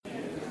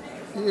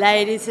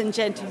Ladies and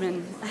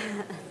gentlemen,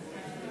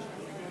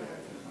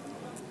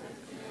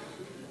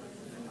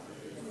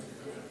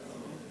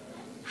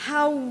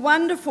 how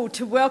wonderful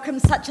to welcome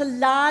such a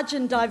large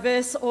and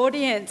diverse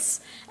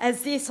audience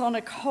as this on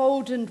a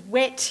cold and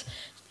wet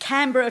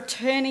Canberra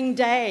turning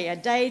day, a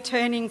day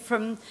turning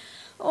from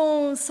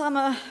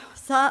summer,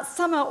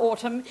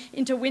 autumn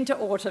into winter,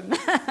 autumn,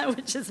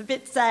 which is a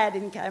bit sad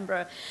in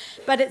Canberra.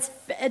 But it's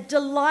a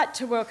delight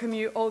to welcome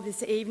you all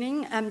this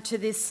evening to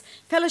this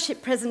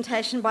fellowship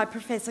presentation by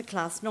Professor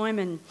Klaus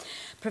Neumann,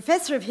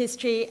 Professor of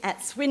History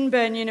at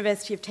Swinburne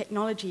University of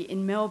Technology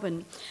in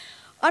Melbourne.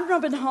 I'm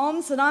Robin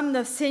Holmes and I'm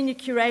the Senior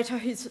Curator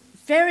who's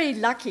very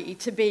lucky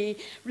to be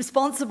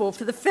responsible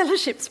for the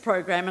Fellowships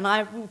program, and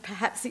I will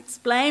perhaps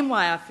explain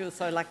why I feel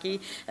so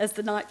lucky as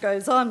the night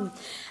goes on.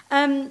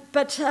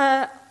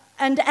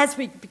 And as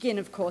we begin,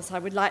 of course, I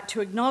would like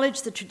to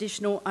acknowledge the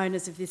traditional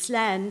owners of this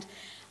land,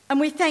 and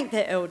we thank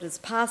their elders,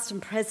 past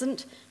and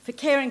present, for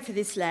caring for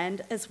this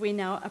land as we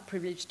now are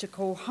privileged to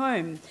call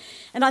home.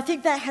 And I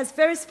think that has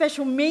very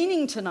special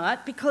meaning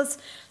tonight because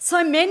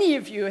so many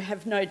of you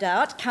have no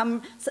doubt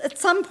come at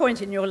some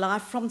point in your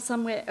life from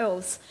somewhere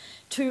else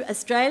to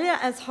Australia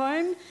as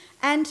home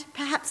and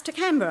perhaps to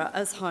Canberra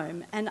as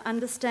home and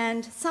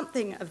understand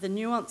something of the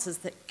nuances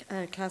that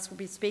Klaus will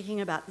be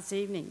speaking about this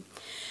evening.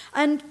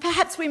 And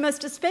perhaps we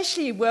most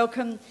especially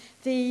welcome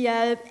the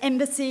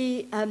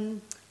embassy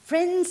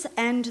friends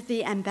and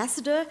the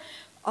ambassador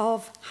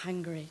of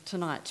Hungary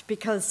tonight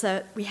because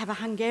we have a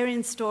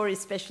Hungarian story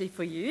especially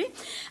for you,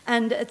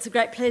 and it's a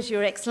great pleasure,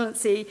 Your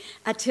Excellency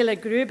Attila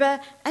Gruber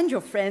and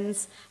your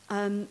friends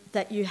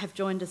that you have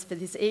joined us for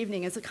this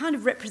evening as a kind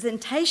of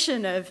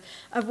representation of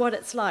what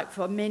it's like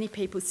for many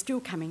people still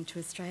coming to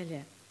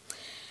Australia.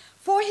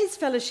 For his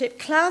fellowship,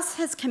 Klaus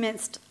has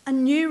commenced a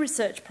new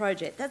research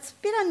project. That's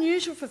a bit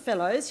unusual for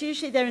fellows.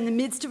 Usually they're in the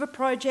midst of a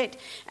project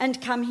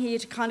and come here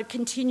to kind of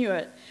continue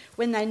it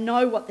when they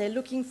know what they're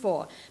looking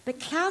for.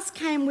 But Klaus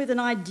came with an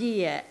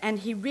idea and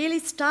he really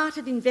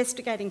started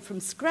investigating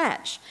from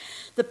scratch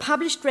the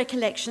published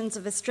recollections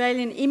of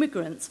Australian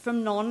immigrants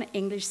from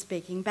non-English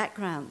speaking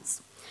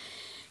backgrounds.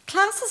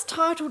 Klaus has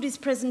titled his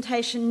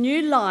presentation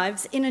New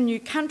Lives in a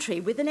New Country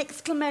with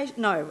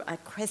a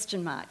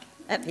question mark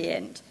at the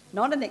end,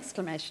 not an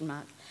exclamation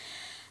mark.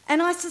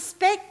 And I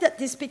suspect that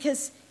this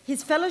because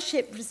his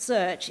fellowship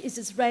research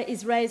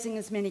is raising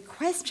as many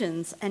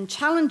questions and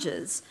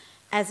challenges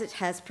as it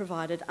has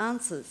provided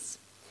answers.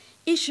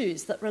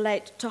 Issues that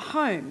relate to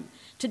home,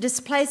 to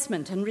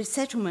displacement and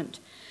resettlement,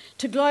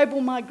 to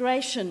global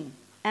migration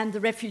and the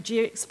refugee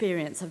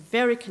experience, a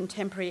very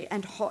contemporary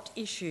and hot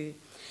issue.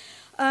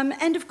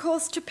 And of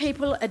course to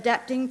people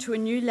adapting to a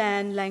new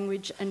land,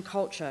 language and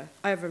culture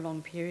over a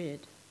long period.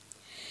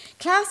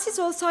 Klaus is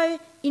also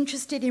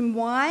interested in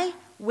why,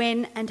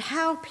 when and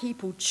how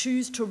people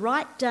choose to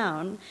write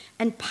down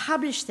and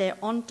publish their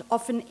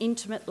often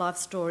intimate life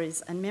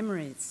stories and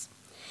memories.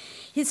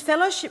 His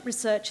fellowship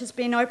research has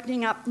been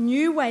opening up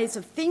new ways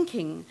of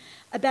thinking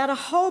about a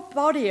whole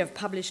body of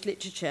published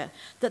literature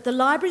that the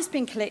library's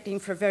been collecting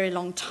for a very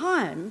long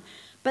time,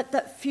 but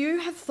that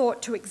few have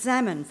thought to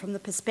examine from the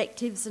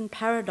perspectives and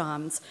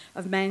paradigms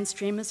of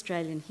mainstream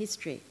Australian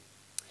history.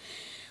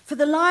 For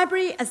the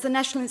library, as the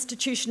national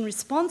institution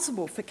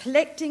responsible for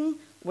collecting,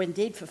 or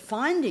indeed for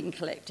finding,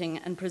 collecting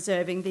and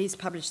preserving these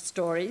published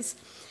stories,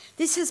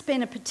 this has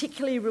been a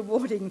particularly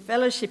rewarding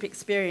fellowship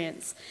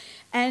experience.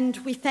 And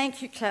we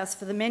thank you, Klaus,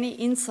 for the many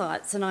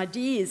insights and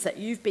ideas that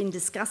you've been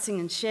discussing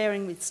and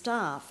sharing with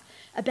staff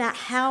about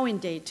how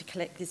indeed to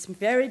collect this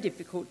very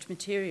difficult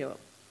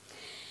material.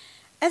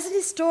 As an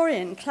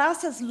historian,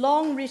 Klaus has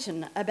long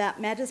written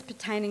about matters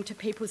pertaining to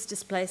people's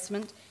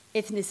displacement,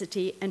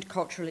 ethnicity and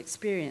cultural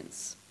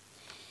experience.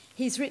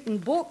 He's written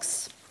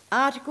books,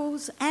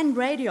 articles and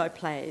radio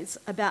plays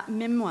about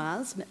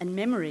memoirs and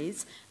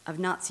memories of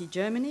Nazi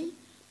Germany,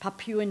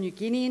 Papua New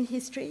Guinean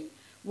history,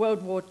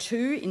 World War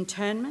II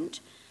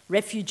internment,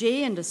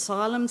 refugee and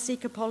asylum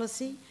seeker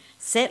policy,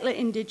 settler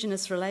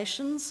Indigenous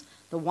relations,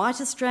 the White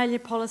Australia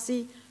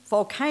policy,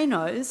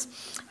 volcanoes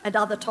and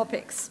other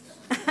topics.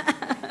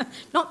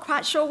 Not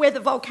quite sure where the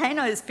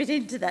volcanoes fit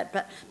into that,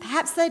 but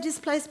perhaps they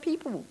displace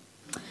people.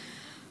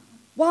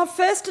 While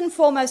first and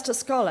foremost a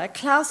scholar,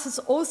 Klaus is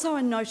also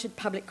a noted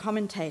public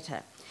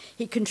commentator.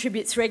 He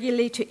contributes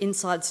regularly to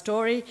Inside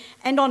Story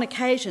and on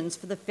occasions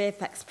for the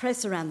Fairfax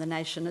Press around the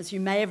nation, as you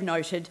may have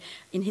noted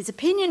in his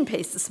opinion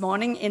piece this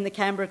morning in the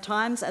Canberra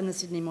Times and the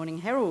Sydney Morning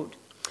Herald.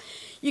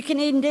 You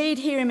can indeed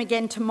hear him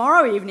again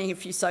tomorrow evening,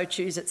 if you so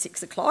choose, at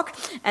 6 o'clock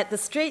at the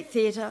Street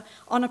Theatre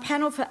on a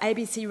panel for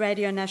ABC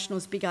Radio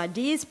National's Big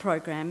Ideas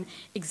program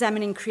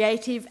examining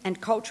creative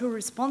and cultural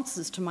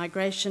responses to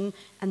migration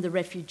and the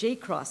refugee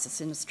crisis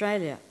in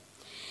Australia.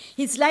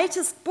 His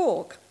latest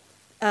book,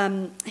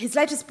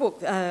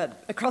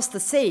 Across the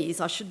Seas,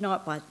 I should know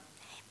it by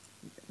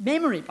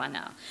memory by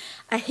now,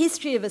 A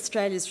History of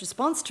Australia's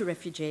Response to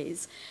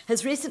Refugees,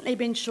 has recently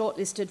been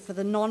shortlisted for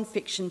the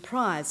Non-Fiction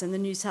Prize in the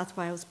New South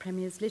Wales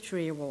Premier's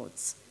Literary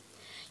Awards.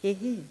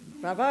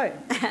 Bravo.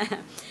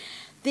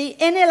 The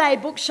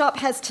NLA Bookshop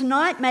has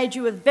tonight made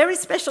you a very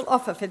special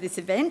offer for this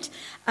event.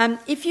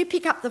 If you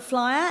pick up the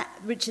flyer,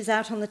 which is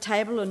out on the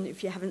table, and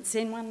if you haven't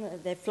seen one,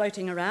 they're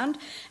floating around,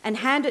 and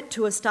hand it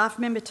to a staff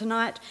member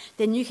tonight,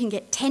 then you can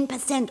get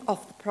 10%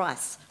 off the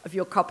price of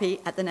your copy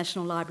at the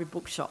National Library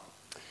Bookshop.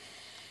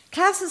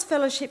 Klaus's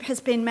Fellowship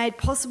has been made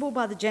possible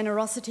by the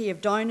generosity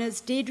of donors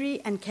Deirdre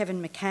and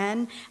Kevin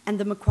McCann and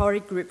the Macquarie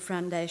Group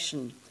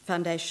Foundation.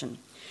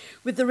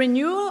 With the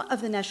renewal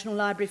of the National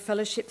Library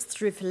Fellowships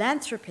through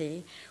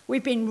philanthropy,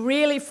 we've been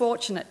really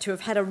fortunate to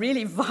have had a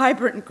really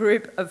vibrant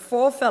group of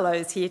 4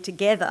 fellows here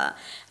together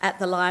at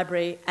the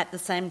library at the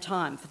same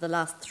time for the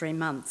last 3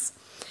 months.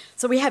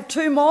 So we have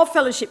 2 more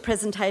fellowship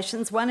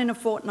presentations, one in a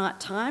fortnight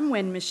time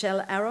when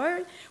Michelle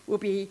Arrow will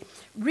be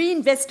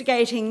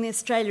reinvestigating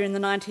Australia in the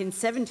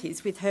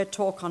 1970s with her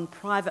talk on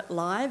private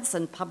lives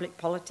and public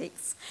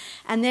politics,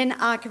 and then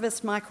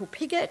archivist Michael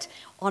Piggott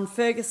on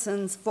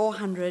Ferguson's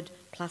 400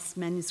 plus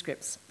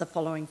manuscripts the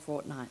following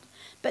fortnight.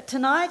 But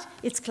tonight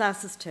it's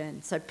Klaus's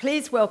turn, so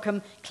please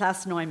welcome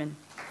Klaus Neumann.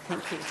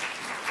 Thank you.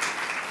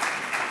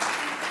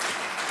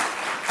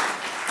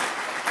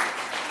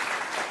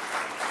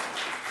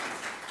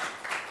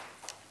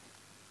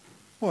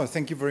 Well,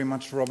 thank you very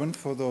much, Robin,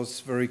 for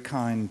those very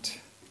kind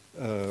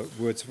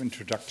words of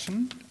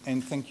introduction.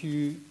 And thank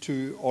you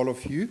to all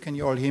of you, can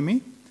you all hear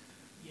me,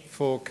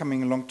 for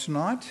coming along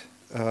tonight.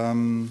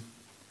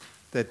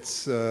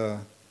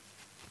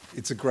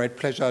 It's a great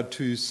pleasure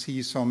to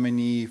see so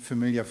many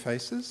familiar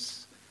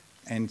faces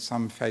and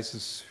some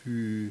faces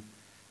who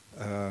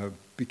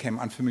became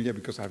unfamiliar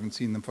because I haven't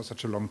seen them for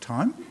such a long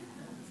time.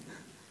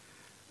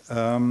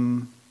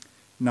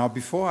 Now,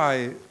 before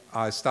I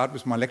start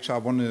with my lecture, I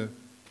want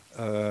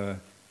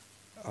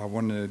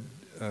to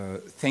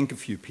thank a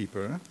few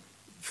people.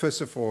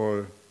 First of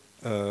all,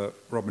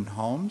 Robin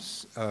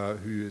Holmes,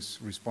 who is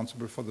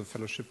responsible for the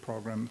fellowship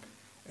program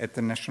at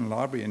the National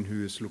Library and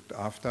who has looked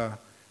after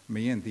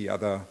me and the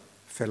other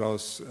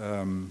fellows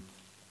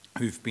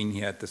who've been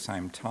here at the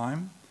same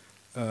time.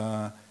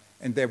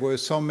 And there were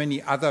so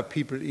many other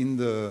people in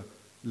the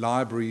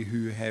library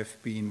who have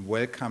been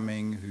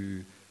welcoming,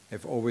 who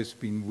have always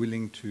been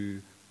willing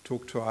to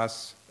talk to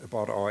us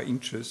about our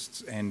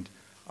interests, and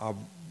I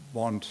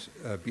won't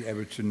be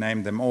able to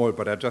name them all,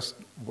 but I just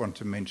want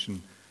to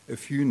mention a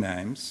few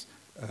names.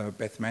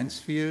 Beth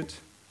Mansfield,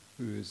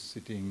 who is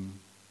sitting...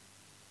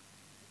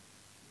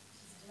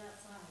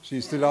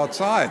 She's still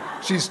outside.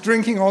 She's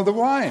drinking all the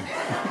wine.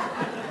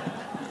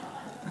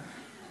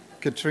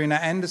 Katrina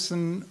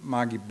Anderson,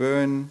 Margie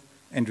Byrne,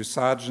 Andrew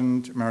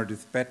Sargent,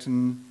 Meredith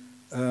Batten,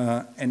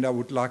 and I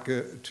would like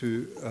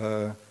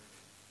to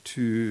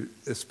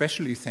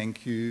especially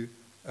thank you,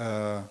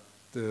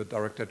 the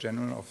Director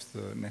General of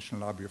the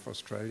National Library of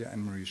Australia,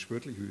 Anne-Marie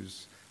Schwertli,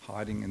 who's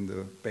hiding in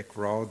the back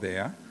row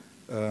there.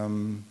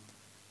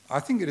 I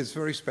think it is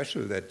very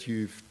special that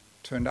you've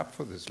turned up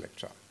for this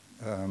lecture.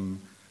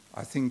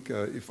 I think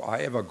if I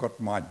ever got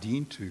my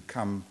dean to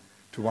come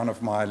to one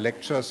of my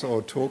lectures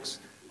or talks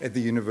at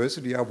the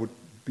university, I would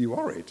be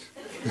worried.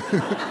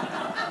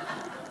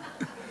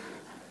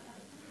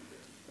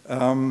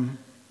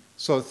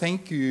 So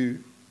thank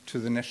you to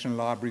the National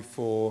Library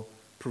for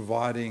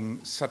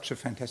providing such a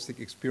fantastic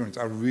experience.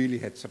 I really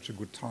had such a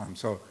good time.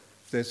 So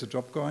if there's a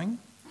job going,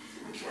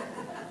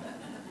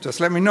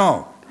 just let me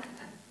know.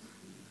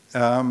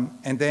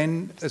 And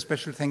then a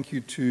special thank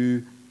you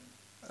to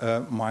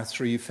my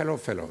 3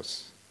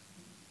 fellows.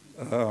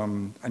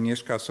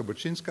 Agnieszka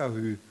Sobocinska,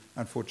 who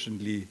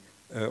unfortunately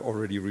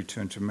already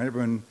returned to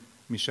Melbourne,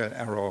 Michelle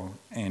Arrow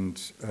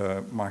and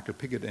Michael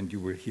Piggott, and you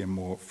will hear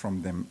more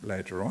from them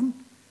later on.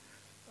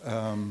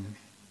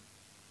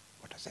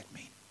 What does that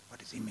mean? What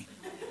does he mean?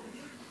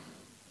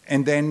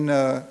 And then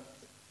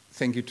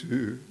thank you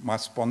to my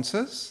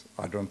sponsors.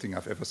 I don't think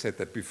I've ever said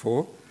that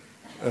before.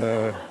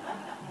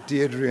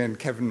 Deirdre and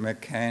Kevin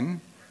McCann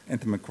and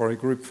the Macquarie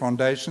Group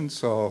Foundation.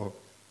 So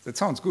that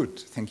sounds good.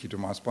 Thank you to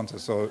my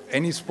sponsors. So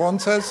any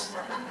sponsors,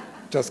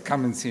 just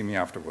come and see me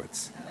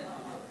afterwards.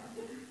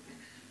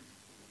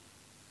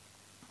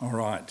 All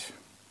right.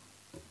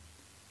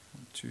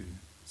 To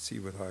see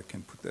whether I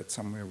can put that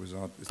somewhere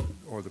without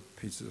all the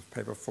pieces of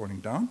paper falling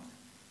down.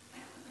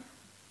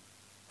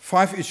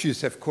 5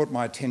 issues have caught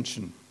my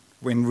attention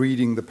when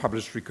reading the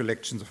published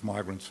recollections of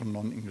migrants from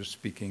non-English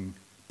speaking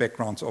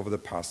backgrounds over the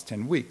past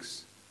 10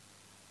 weeks.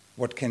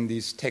 What can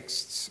these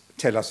texts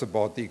tell us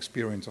about the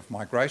experience of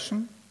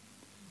migration?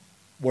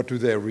 What do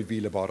they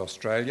reveal about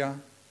Australia?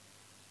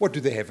 What do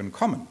they have in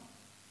common?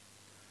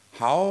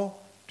 How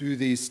do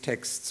these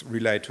texts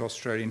relate to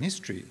Australian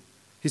history?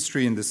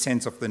 History in the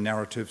sense of the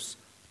narratives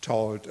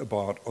told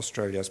about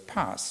Australia's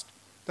past.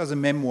 There's a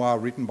memoir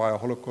written by a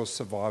Holocaust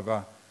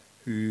survivor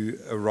who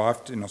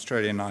arrived in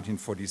Australia in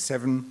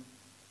 1947,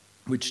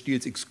 which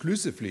deals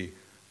exclusively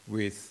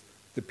with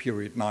the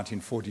period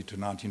 1940 to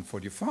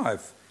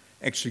 1945,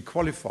 actually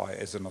qualify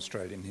as an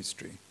Australian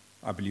history?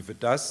 I believe it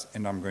does,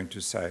 and I'm going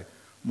to say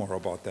more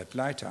about that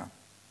later.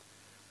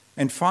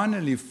 And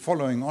finally,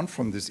 following on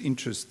from this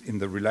interest in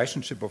the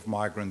relationship of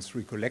migrants'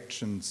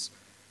 recollections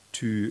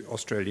to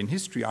Australian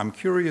history, I'm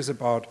curious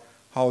about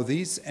how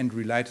these and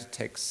related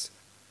texts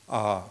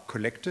are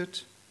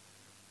collected,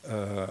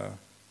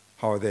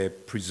 how they're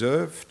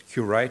preserved,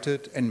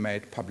 curated, and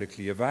made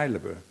publicly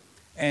available,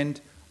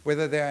 and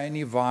whether there are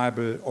any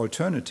viable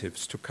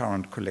alternatives to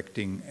current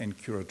collecting and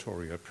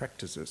curatorial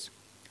practices.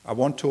 I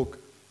won't talk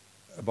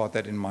about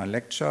that in my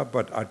lecture,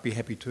 but I'd be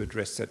happy to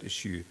address that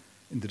issue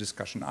in the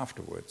discussion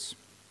afterwards.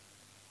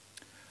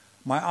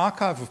 My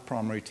archive of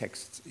primary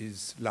texts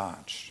is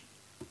large.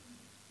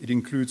 It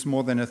includes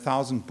more than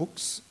 1,000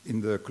 books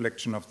in the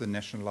collection of the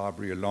National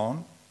Library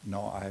alone.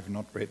 No, I have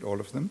not read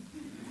all of them.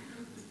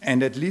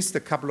 And at least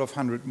a couple of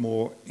hundred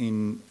more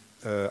in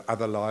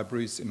other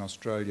libraries in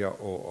Australia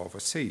or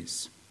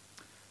overseas.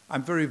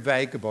 I'm very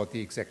vague about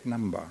the exact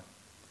number.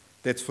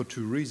 That's for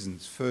two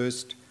reasons.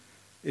 First,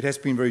 it has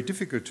been very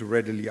difficult to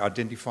readily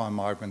identify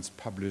migrants'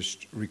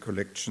 published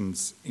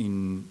recollections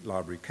in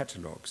library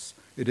catalogues.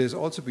 It has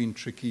also been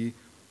tricky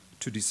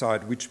to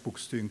decide which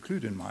books to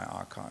include in my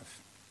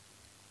archive.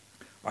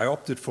 I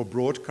opted for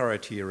broad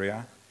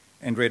criteria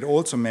and read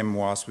also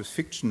memoirs with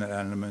fictional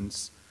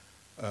elements,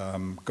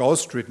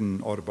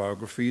 ghost-written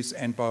autobiographies,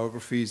 and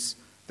biographies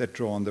that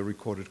draw on the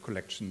recorded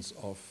collections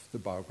of the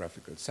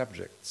biographical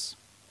subjects.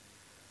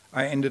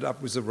 I ended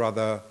up with a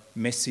rather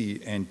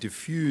messy and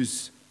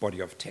diffuse body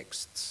of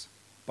texts: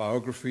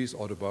 biographies,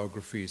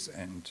 autobiographies,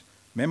 and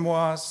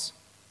memoirs,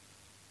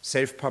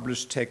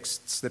 self-published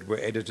texts that were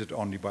edited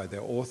only by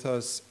their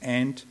authors,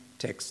 and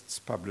texts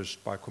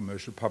published by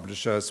commercial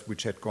publishers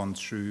which had gone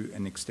through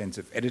an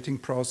extensive editing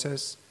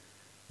process,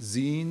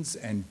 zines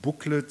and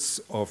booklets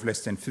of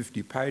less than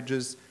 50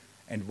 pages,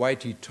 and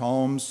weighty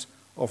tomes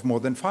of more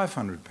than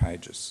 500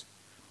 pages,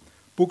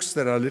 books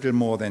that are little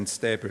more than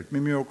stapled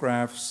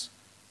mimeographs,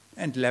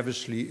 and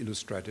lavishly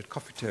illustrated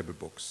coffee table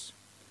books,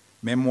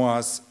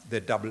 memoirs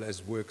that double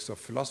as works of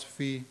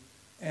philosophy,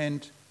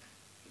 and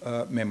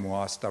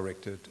memoirs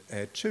directed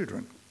at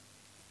children.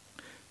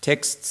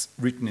 Texts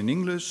written in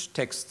English,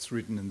 texts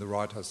written in the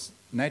writer's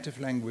native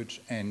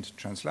language, and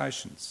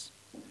translations.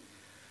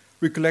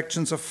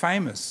 Recollections of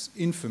famous,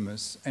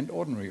 infamous, and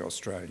ordinary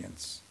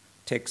Australians.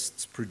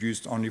 Texts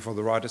produced only for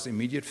the writer's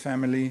immediate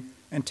family,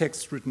 and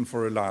texts written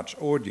for a large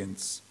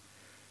audience.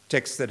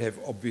 Texts that have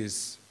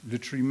obvious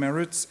literary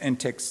merits, and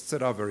texts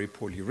that are very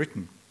poorly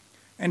written.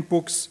 And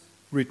books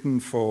written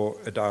for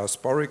a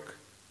diasporic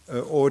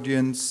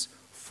audience,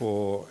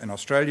 for an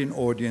Australian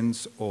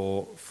audience,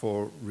 or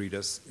for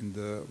readers in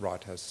the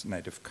writer's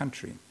native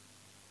country.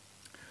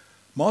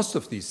 Most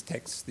of these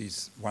texts,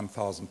 these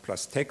 1,000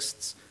 plus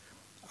texts,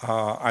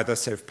 are either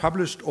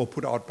self-published or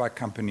put out by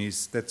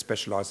companies that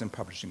specialize in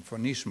publishing for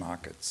niche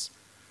markets.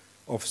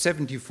 Of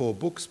 74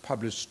 books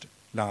published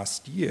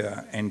last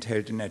year and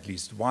held in at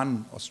least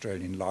one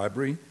Australian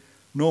library,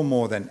 no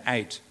more than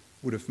 8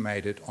 would have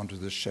made it onto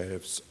the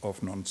shelves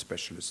of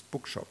non-specialist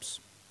bookshops.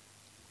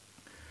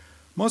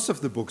 Most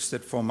of the books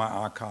that form my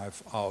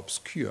archive are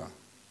obscure.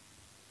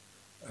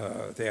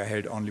 They are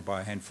held only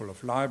by a handful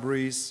of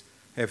libraries,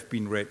 have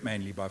been read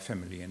mainly by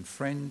family and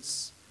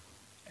friends,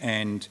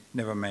 and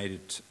never made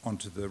it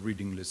onto the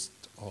reading list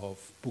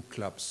of book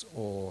clubs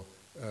or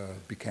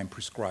became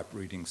prescribed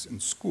readings in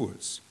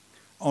schools.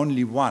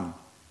 Only one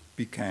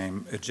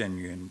became a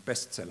genuine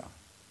bestseller.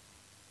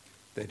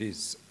 That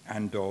is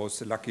Ando's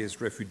The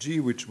Luckiest Refugee,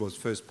 which was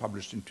first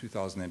published in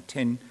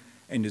 2010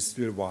 and is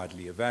still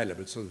widely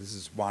available. So this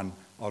is one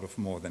out of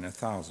more than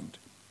 1,000.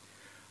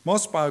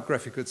 Most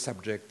biographical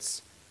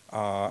subjects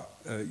are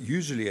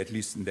usually at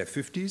least in their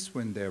 50s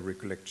when their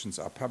recollections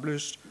are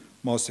published.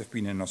 Most have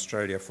been in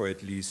Australia for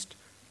at least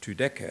 2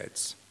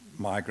 decades.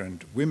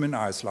 Migrant women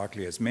are as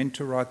likely as men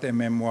to write their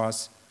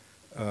memoirs,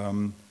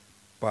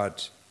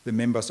 but the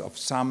members of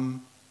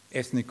some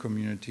ethnic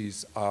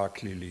communities are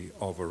clearly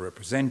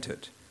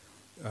overrepresented.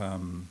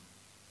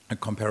 A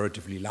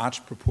comparatively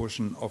large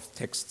proportion of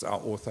texts are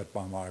authored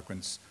by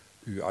migrants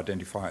who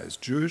identify as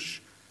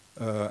Jewish,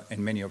 and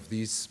many of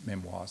these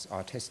memoirs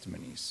are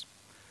testimonies.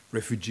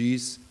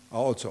 Refugees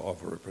are also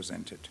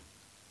overrepresented.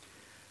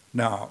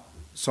 Now,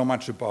 so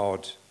much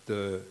about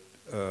the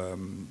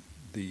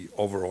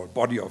overall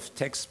body of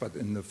text, but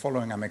in the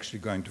following I'm actually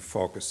going to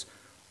focus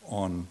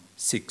on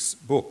 6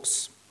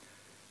 books.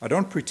 I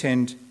don't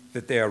pretend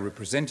that they are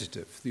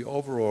representative. The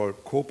overall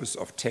corpus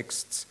of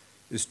texts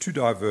is too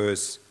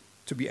diverse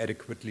to be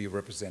adequately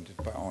represented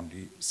by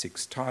only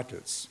 6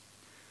 titles.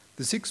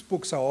 The 6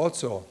 books are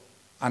also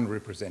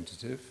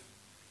unrepresentative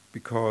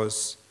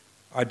because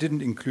I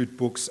didn't include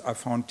books I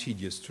found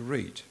tedious to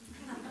read.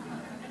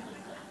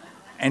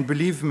 And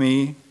believe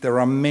me, there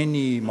are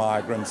many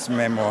migrants'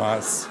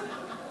 memoirs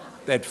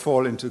that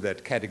fall into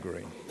that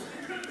category.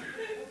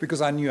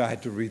 Because I knew I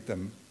had to read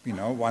them,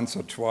 once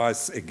or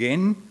twice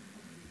again.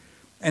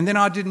 And then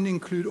I didn't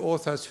include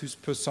authors whose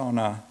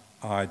persona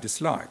I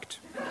disliked.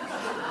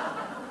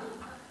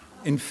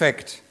 In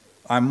fact,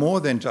 I more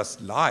than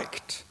just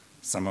liked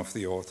some of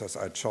the authors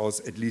I chose.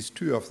 At least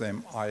 2 of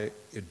them I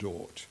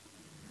adored.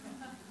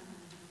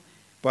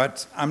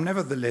 But I'm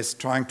nevertheless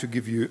trying to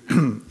give you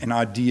an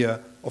idea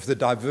of the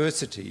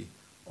diversity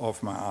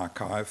of my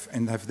archive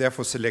and have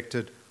therefore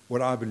selected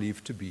what I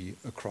believe to be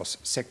a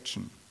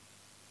cross-section.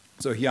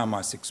 So here are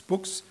my 6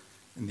 books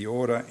in the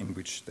order in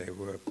which they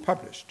were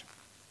published.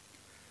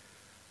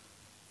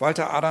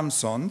 Walter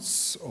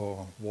Adamson's,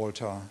 or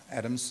Walter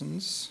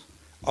Adamson's,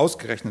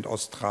 Ausgerechnet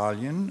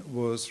Australien,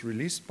 was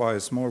released by a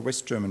small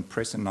West German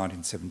press in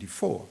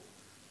 1974.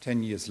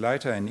 10 years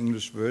later, an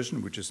English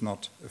version, which is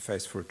not a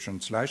faithful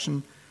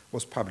translation,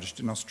 was published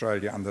in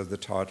Australia under the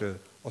title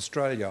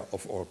Australia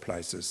of All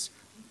Places,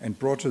 and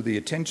brought to the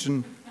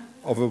attention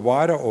of a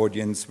wider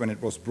audience when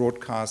it was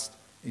broadcast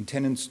in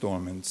 10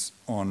 installments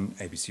on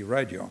ABC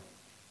Radio.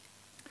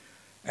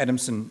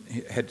 Adamson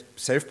had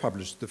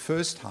self-published the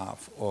first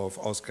half of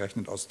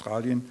Ausgerechnet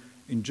Australien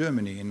in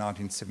Germany in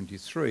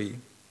 1973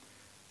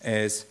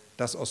 as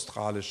Das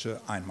Australische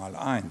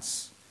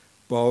Einmaleins.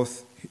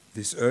 Both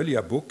this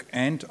earlier book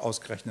and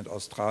Ausgerechnet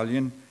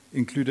Australien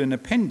include an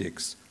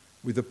appendix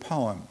with a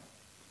poem,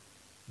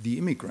 The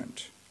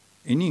Immigrant,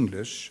 in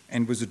English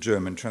and with a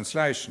German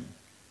translation.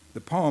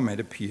 The poem had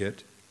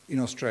appeared in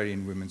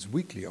Australian Women's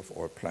Weekly of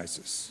all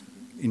places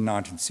in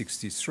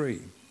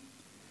 1963.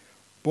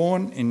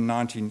 Born in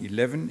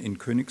 1911 in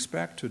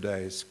Königsberg,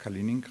 today's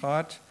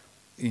Kaliningrad,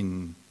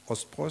 in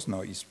Ostpreußen,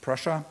 now East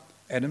Prussia,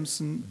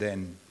 Adamson,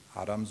 then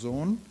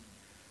Adamson,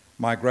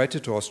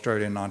 migrated to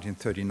Australia in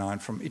 1939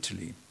 from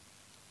Italy.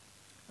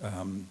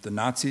 The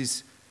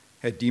Nazis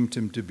had deemed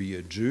him to be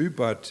a Jew,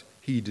 but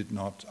he did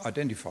not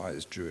identify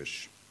as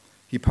Jewish.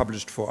 He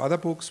published 4 other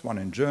books, 1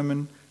 in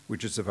German,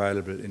 which is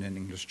available in an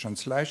English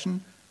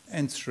translation,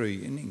 and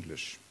 3 in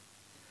English.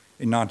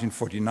 In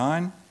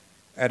 1949,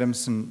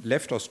 Adamson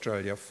left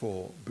Australia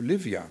for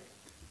Bolivia,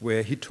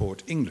 where he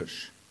taught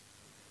English.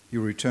 He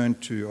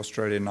returned to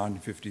Australia in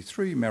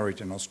 1953,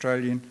 married an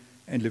Australian,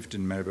 and lived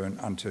in Melbourne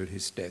until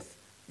his death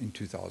in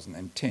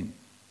 2010.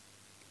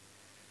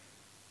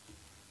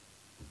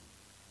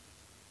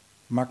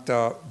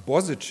 Magda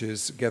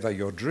Bozic's Gather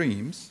Your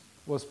Dreams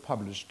was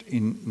published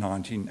in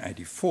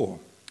 1984.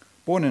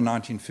 Born in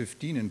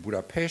 1915 in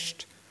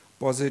Budapest,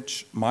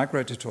 Bozic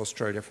migrated to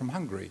Australia from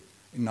Hungary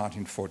in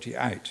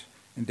 1948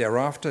 and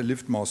thereafter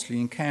lived mostly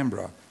in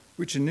Canberra,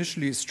 which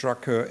initially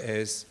struck her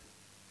as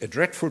a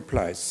dreadful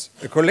place,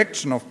 a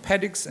collection of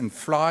paddocks and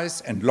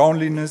flies and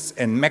loneliness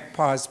and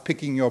magpies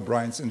picking your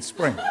brains in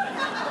spring.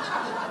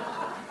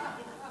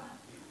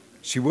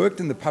 She worked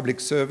in the public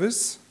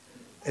service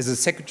as a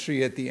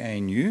secretary at the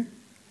ANU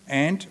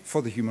and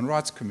for the Human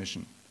Rights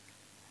Commission.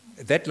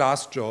 That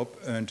last job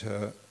earned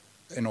her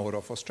an Order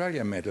of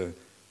Australia medal,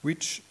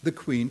 which the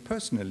Queen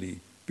personally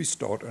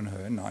bestowed on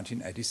her in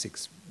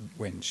 1986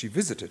 when she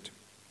visited.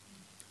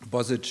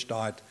 Bozic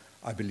died,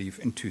 I believe,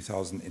 in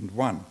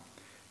 2001.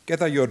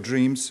 Gather Your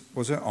Dreams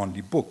was her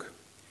only book.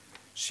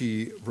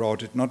 She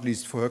wrote it not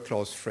least for her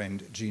close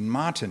friend Jean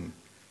Martin,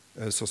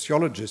 a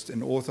sociologist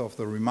and author of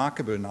the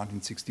remarkable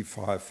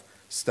 1965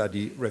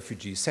 study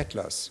Refugee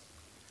Settlers.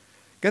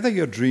 Gather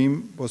Your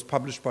Dream was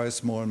published by a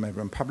small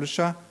Melbourne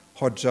publisher,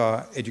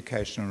 Hodja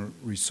Educational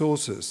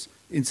Resources,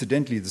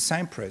 incidentally the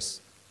same press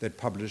that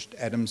published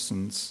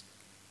Adamson's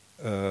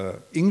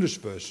English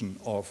version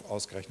of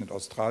Ausgerechnet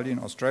Australien,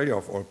 Australia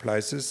of all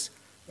places,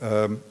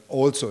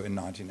 also in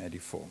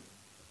 1984.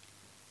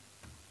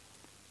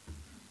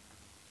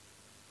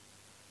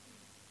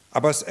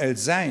 Abbas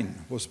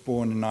El-Zain was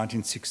born in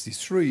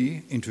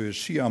 1963 into a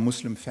Shia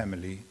Muslim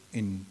family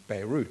in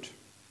Beirut.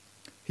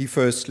 He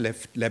first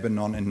left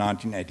Lebanon in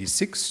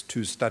 1986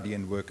 to study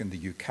and work in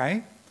the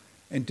UK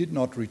and did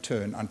not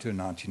return until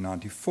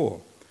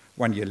 1994.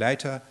 1 year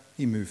later,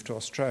 he moved to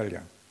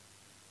Australia.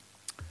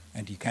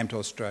 And he came to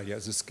Australia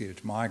as a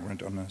skilled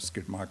migrant on a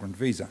skilled migrant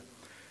visa.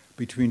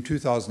 Between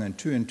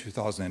 2002 and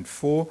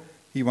 2004,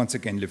 he once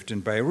again lived in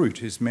Beirut.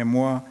 His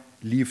memoir,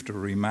 Leave to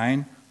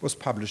Remain, was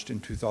published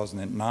in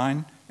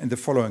 2009, and the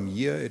following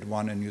year it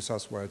won a New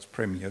South Wales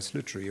Premier's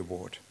Literary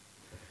Award.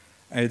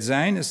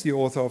 El-Zain is the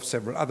author of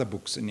several other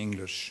books in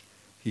English.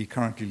 He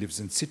currently lives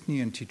in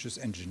Sydney and teaches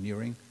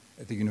engineering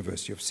at the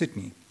University of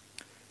Sydney.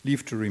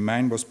 Leave to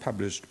Remain was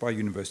published by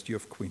University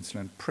of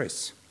Queensland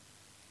Press.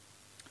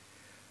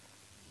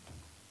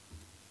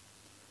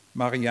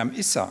 Mariam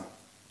Issa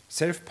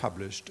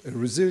self-published A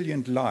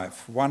Resilient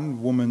Life,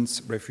 One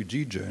Woman's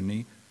Refugee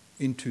Journey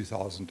in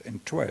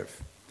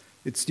 2012.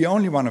 It's the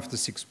only one of the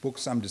 6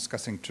 books I'm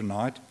discussing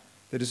tonight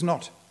that is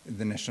not in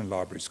the National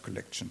Library's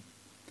collection.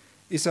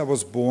 Issa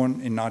was born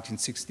in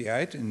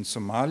 1968 in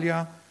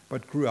Somalia,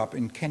 but grew up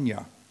in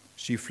Kenya.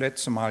 She fled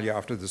Somalia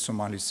after the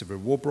Somali Civil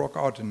War broke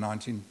out in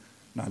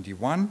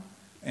 1991,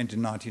 and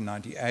in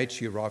 1998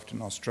 she arrived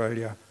in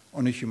Australia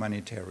on a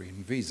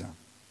humanitarian visa.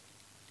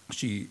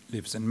 She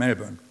lives in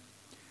Melbourne.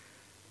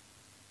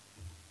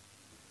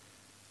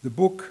 The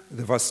book,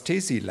 The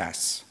Vastesi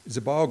Lass, is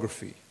a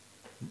biography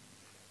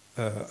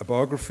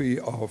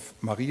of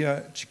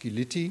Maria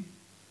Ciciliti,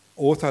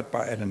 authored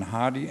by Alan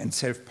Hardy and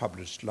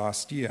self-published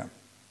last year.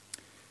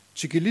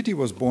 Ciciliti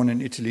was born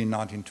in Italy in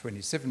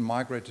 1927,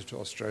 migrated to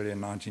Australia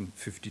in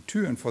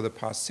 1952, and for the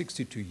past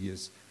 62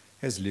 years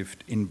has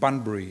lived in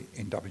Bunbury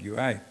in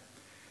WA.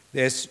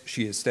 There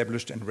she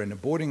established and ran a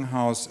boarding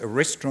house, a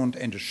restaurant,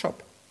 and a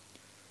shop.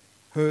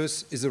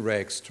 Hers is a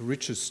rags to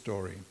riches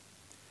story.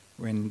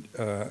 When,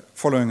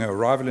 following her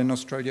arrival in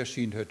Australia,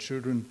 she and her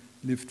children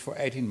lived for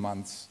 18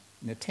 months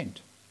in a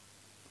tent.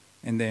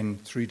 And then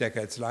 3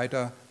 decades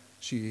later,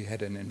 she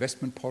had an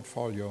investment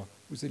portfolio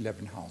with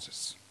 11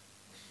 houses.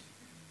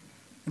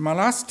 And my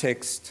last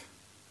text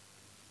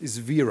is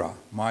Vera,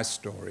 My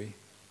Story,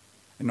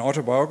 an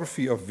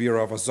autobiography of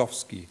Vera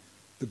Wasowski,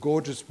 the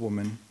gorgeous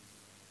woman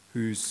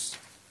whose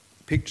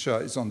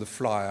picture is on the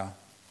flyer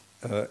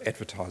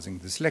advertising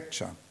this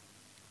lecture.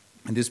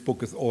 And this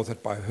book is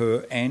authored by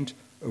her and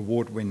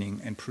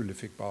award-winning and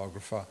prolific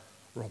biographer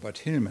Robert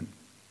Hillman.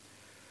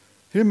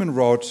 Hillman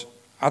wrote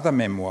other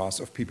memoirs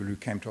of people who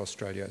came to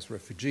Australia as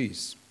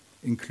refugees,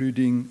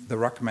 including The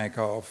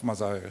Ruckmaker of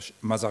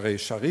Mazar-e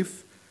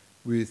Sharif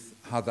with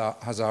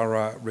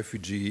Hazara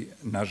refugee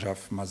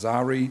Najaf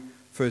Mazari,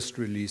 first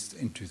released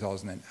in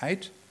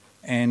 2008,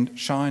 and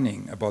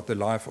Shining, about the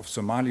life of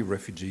Somali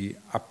refugee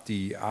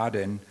Abdi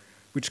Aden,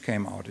 which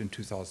came out in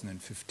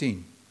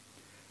 2015.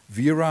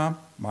 Vera,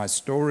 My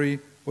Story,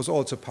 was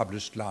also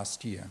published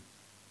last year.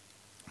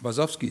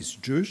 Wasowski is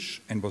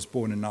Jewish and was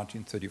born in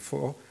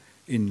 1934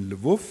 in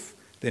Lvov,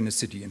 then a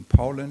city in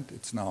Poland.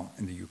 It's now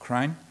in the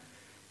Ukraine.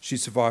 She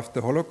survived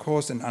the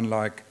Holocaust, and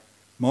unlike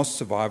most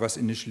survivors,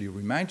 initially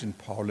remained in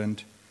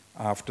Poland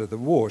after the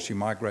war. She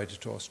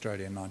migrated to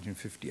Australia in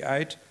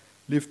 1958,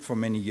 lived for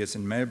many years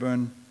in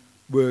Melbourne,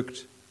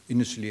 worked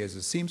initially as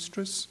a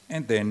seamstress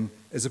and then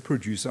as a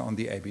producer on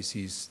the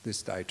ABC's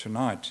This Day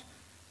Tonight.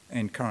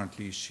 And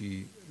currently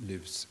she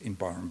lives in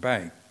Byron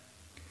Bay.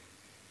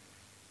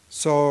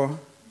 So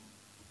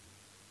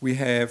we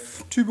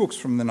have 2 books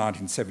from the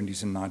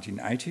 1970s and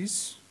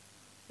 1980s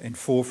and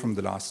 4 from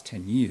the last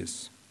 10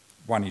 years.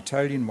 1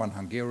 Italian, 1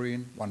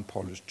 Hungarian, 1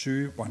 Polish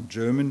Jew, 1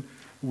 German,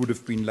 who would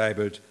have been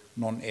labelled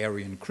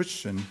non-Aryan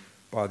Christian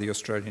by the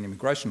Australian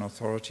immigration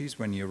authorities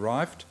when he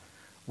arrived,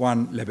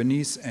 1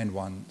 Lebanese and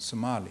 1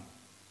 Somali.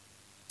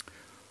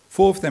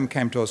 4 of them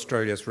came to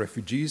Australia as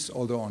refugees,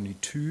 although only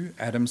 2,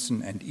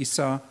 Adamson and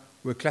Issa,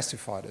 were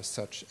classified as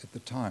such at the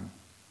time.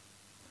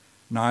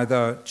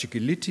 Neither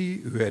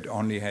Chikiliti, who had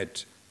only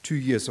had 2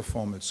 years of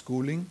formal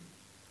schooling,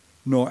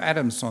 nor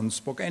Adamson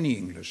spoke any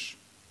English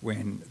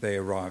when they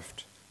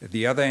arrived. At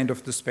the other end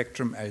of the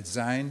spectrum, Al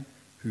Zain,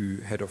 who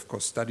had of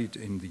course studied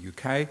in the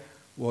UK,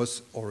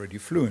 was already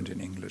fluent in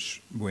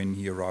English when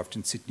he arrived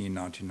in Sydney in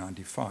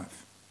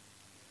 1995.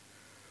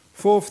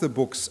 4 of the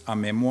books are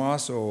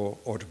memoirs or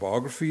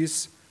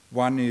autobiographies.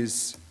 1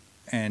 is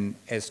an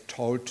as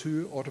told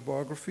to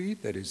autobiography,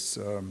 that is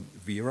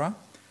Vera,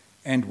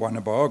 and 1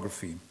 a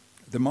biography.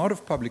 The mode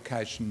of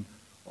publication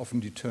often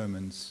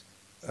determines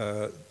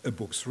a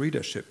book's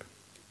readership.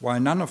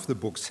 While none of the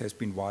books has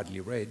been widely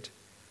read,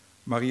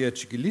 Maria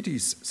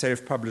Chikiliti's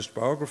self-published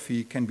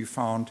biography can be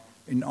found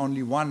in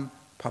only 1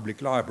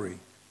 public library,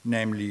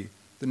 namely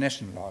the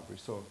National Library.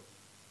 So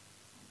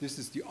this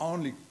is the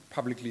only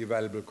publicly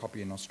available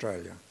copy in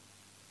Australia.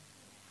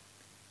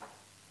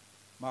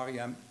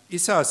 Mariam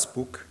Issa's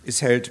book is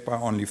held by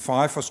only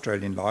 5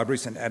 Australian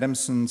libraries and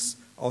Adamson's,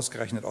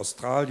 ausgerechnet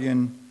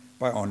Australien,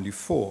 by only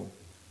 4.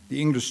 The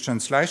English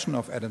translation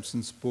of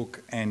Adamson's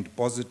book and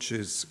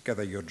Bosich's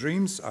Gather Your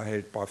Dreams are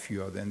held by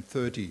fewer than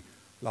 30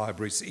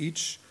 libraries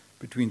each.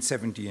 Between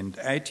 70 and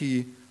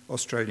 80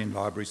 Australian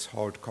libraries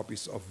hold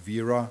copies of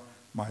Vera,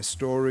 My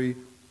Story,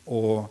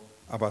 or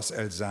Abbas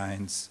Al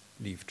Zain's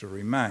Leave to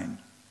Remain.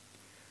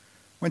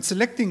 When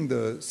selecting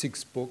the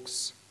 6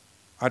 books,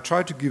 I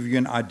try to give you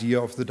an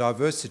idea of the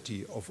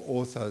diversity of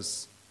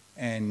authors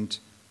and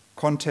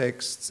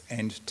contexts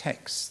and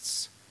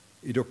texts.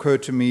 It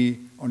occurred to me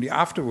only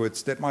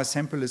afterwards that my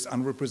sample is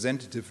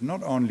unrepresentative,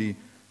 not only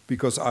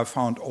because I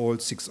found all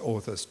 6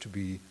 authors to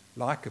be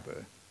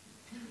likable.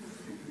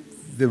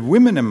 The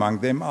women among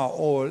them are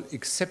all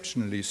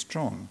exceptionally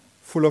strong,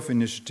 full of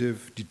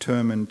initiative,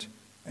 determined,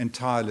 and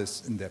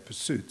tireless in their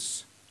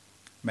pursuits.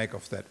 Make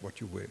of that what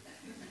you will.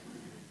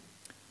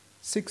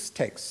 6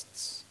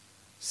 texts,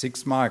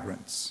 6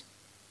 migrants,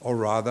 or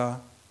rather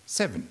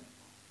 7.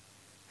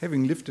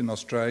 Having lived in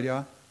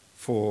Australia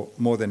for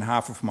more than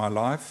half of my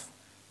life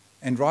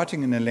and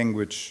writing in a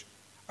language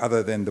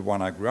other than the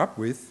one I grew up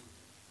with,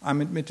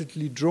 I'm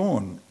admittedly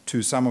drawn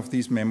to some of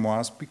these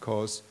memoirs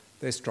because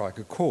they strike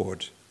a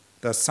chord.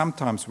 Thus,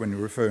 sometimes when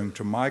referring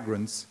to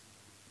migrants,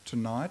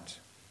 tonight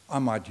I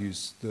might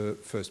use the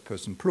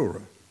first-person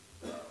plural.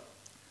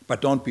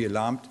 But don't be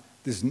alarmed,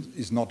 this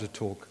is not a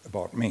talk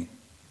about me.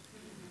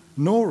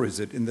 Nor is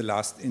it, in the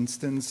last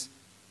instance,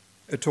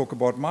 a talk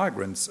about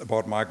migrants,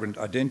 about migrant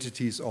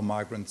identities or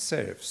migrant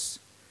selves.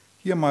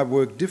 Here my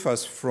work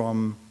differs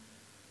from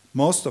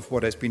most of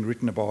what has been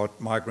written about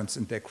migrants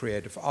and their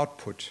creative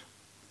output.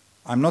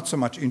 I'm not so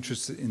much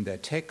interested in their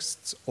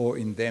texts or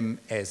in them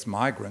as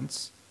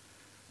migrants,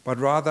 but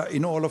rather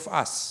in all of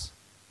us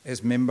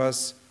as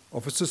members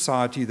of a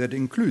society that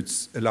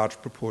includes a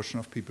large proportion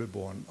of people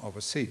born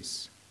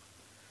overseas.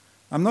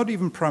 I'm not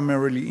even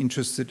primarily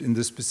interested in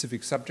the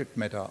specific subject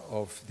matter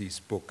of these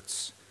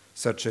books,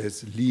 such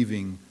as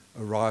leaving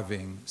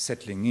arriving,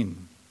 settling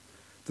in.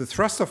 The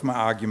thrust of my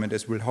argument,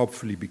 as will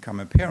hopefully become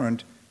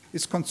apparent,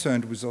 is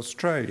concerned with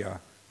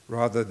Australia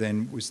rather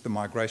than with the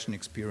migration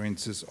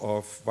experiences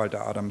of Walter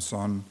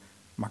Adamson,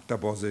 Magda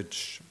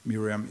Bosic,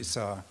 Miriam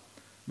Issa,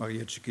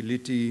 Maria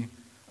Cicchilitti,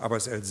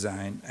 Abbas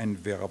El-Zain, and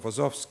Vera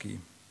Wozowski.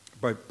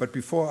 But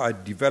before I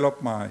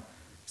develop my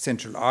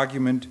central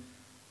argument,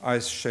 I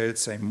shall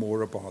say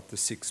more about the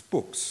 6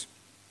 books.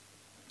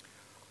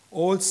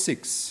 All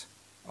 6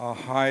 are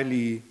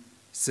highly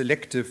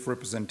selective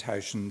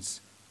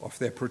representations of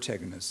their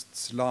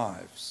protagonists'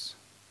 lives.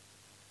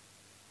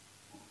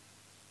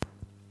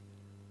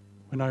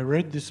 When I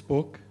read this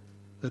book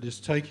that is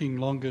taking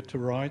longer to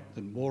write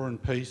than War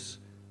and Peace,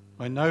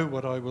 I know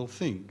what I will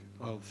think.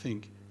 I'll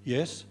think,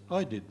 yes,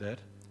 I did that,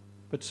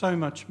 but so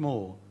much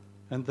more,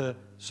 and the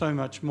so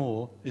much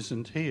more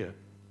isn't here.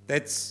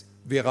 That's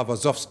Vera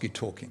Wozowski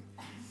talking.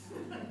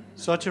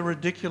 Such a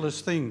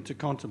ridiculous thing to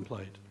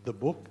contemplate, the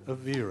book of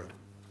Vera,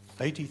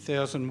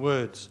 80,000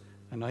 words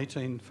and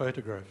 18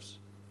 photographs.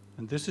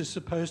 And this is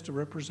supposed to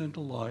represent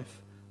a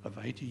life of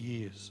 80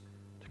 years,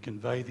 to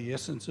convey the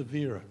essence of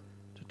Vera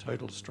to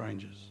total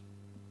strangers.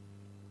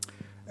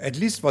 At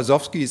least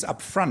Wozowski is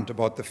upfront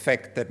about the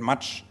fact that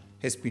much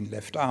has been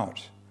left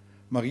out.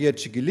 Maria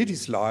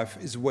Cicchilitti's life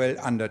is well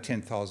under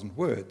 10,000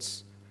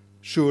 words.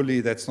 Surely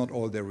that's not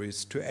all there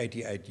is to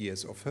 88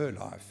 years of her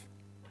life.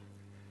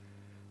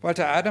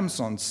 Walter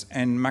Adamson's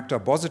and Magda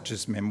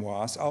Bosic's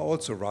memoirs are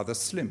also rather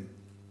slim.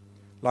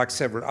 Like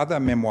several other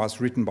memoirs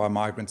written by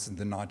migrants in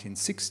the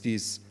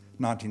 1960s,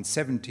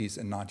 1970s,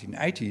 and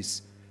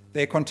 1980s,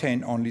 they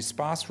contain only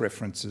sparse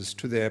references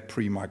to their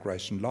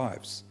pre-migration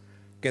lives.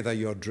 Gather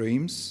Your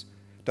Dreams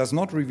does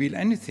not reveal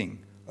anything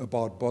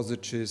about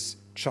Bosic's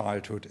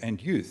childhood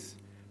and youth.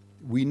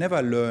 We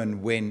never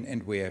learn when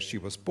and where she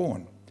was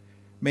born.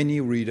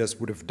 Many readers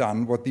would have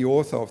done what the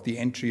author of the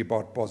entry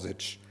about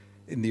Bosic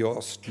in the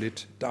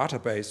AustLit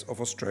database of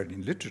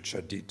Australian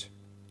literature did.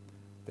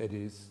 That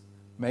is,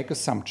 make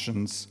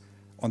assumptions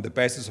on the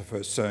basis of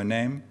her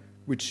surname,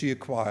 which she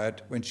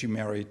acquired when she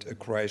married a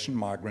Croatian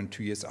migrant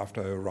 2 years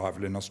after her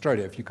arrival in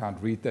Australia. If you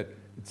can't read that,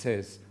 it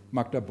says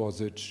Magda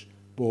Bosic,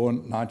 born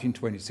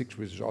 1926,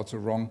 which is also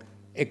wrong,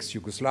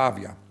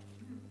 ex-Yugoslavia.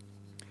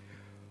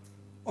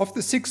 Of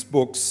the 6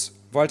 books,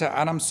 Walter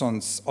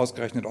Adamson's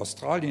Ausgerechnet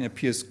Australien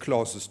appears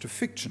closest to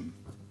fiction.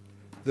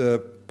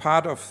 The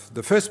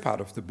first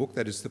part of the book,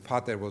 that is the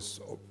part that was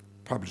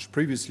published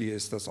previously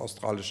as Das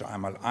Australische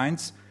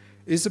Einmaleins,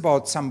 is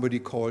about somebody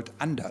called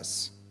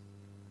Anders.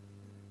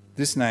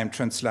 This name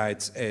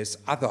translates as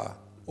other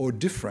or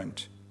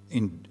different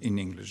in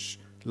English.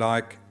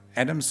 Like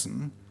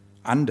Adamson,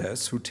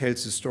 Anders, who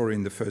tells the story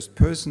in the first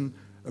person,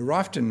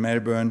 arrived in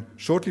Melbourne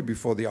shortly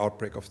before the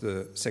outbreak of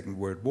the Second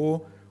World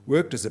War,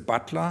 worked as a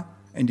butler,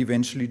 and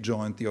eventually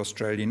joined the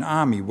Australian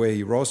Army, where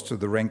he rose to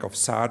the rank of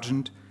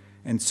sergeant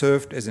and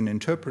served as an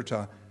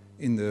interpreter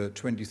in the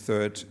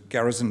 23rd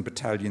Garrison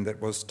Battalion that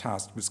was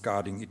tasked with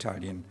guarding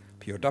Italian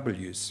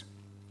POWs.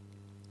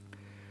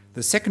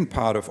 The second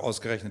part of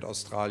Ausgerechnet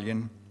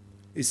Australien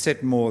is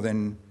set more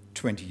than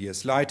 20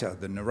 years later.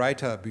 The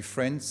narrator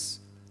befriends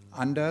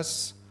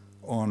Anders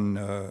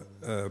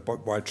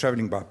while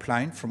traveling by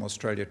plane from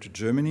Australia to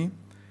Germany,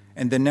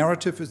 and the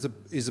narrative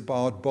is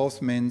about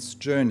both men's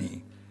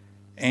journey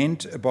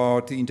and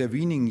about the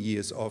intervening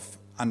years of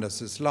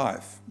Anders's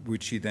life,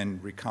 which he then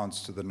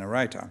recounts to the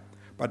narrator.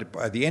 But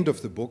by the end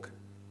of the book,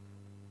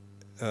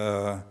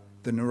 the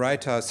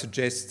narrator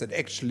suggests that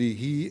actually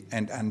he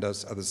and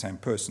Anders are the same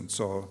person,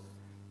 so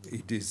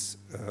it is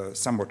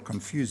somewhat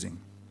confusing.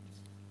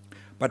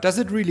 But does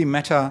it really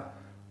matter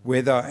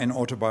whether an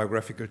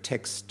autobiographical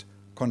text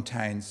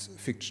contains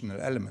fictional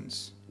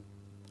elements?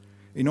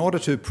 In order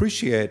to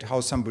appreciate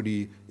how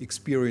somebody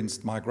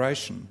experienced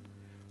migration,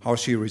 how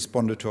she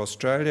responded to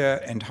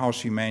Australia, and how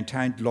she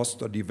maintained,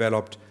 lost, or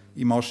developed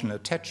emotional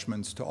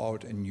attachments to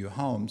old and new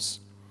homes,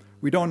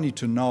 we don't need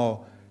to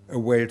know a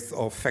wealth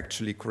of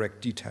factually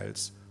correct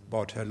details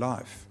about her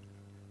life.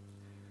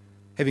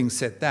 Having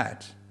said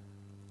that,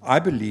 I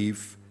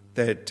believe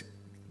that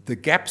the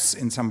gaps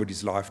in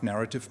somebody's life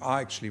narrative are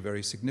actually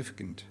very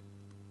significant.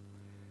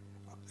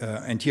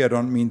 And here I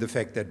don't mean the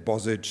fact that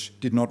Bosic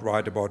did not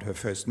write about her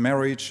first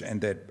marriage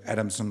and that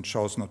Adamson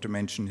chose not to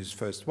mention his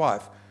first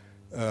wife,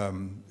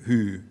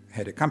 who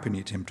had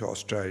accompanied him to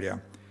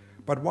Australia.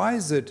 But why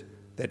is it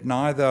that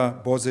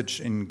neither Bosic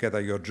in Gather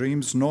Your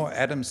Dreams nor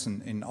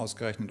Adamson in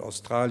Ausgerechnet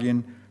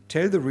Australien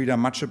tell the reader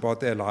much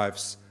about their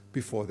lives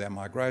before their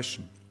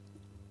migration?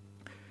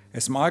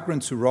 As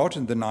migrants who wrote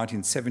in the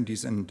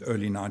 1970s and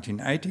early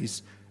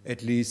 1980s,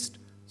 at least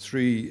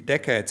 3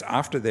 decades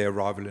after their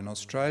arrival in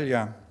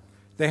Australia,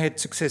 they had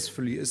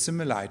successfully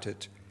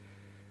assimilated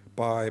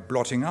by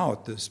blotting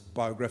out the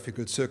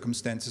biographical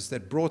circumstances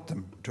that brought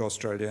them to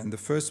Australia in the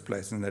first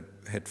place and that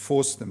had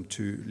forced them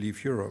to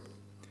leave Europe.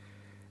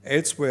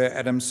 Elsewhere,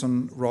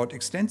 Adamson wrote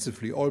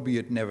extensively,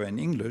 albeit never in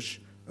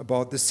English,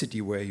 about the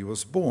city where he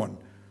was born.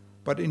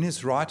 But in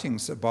his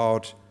writings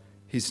about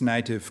his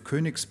native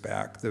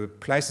Königsberg, the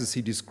places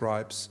he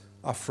describes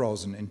are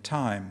frozen in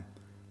time.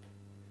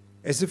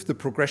 as if the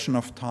progression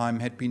of time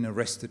had been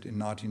arrested in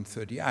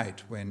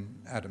 1938 when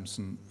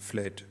Adamson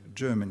fled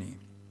Germany.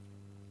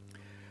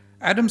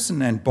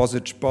 Adamson and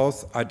Bozich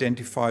both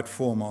identified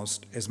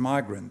foremost as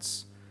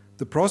migrants.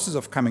 The process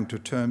of coming to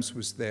terms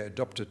with their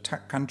adopted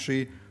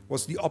country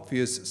was the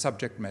obvious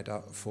subject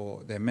matter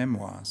for their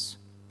memoirs.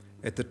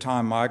 At the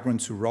time,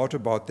 migrants who wrote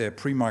about their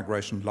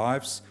pre-migration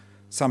lives,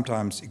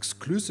 sometimes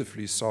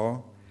exclusively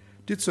so,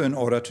 did so in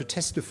order to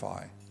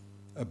testify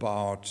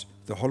about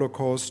the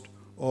Holocaust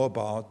or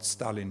about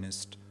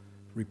Stalinist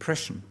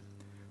repression.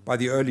 By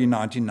the early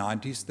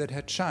 1990s, that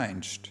had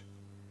changed.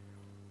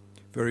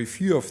 Very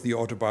few of the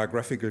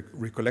autobiographical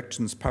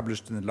recollections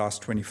published in the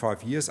last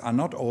 25 years are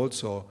not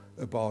also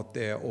about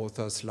their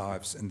authors'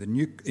 lives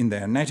in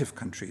their native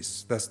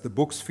countries. Thus, the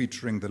books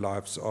featuring the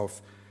lives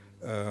of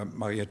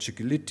Maria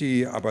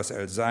Ciccoliti, Abbas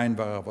El-Zain,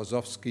 Vera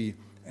Wozowski,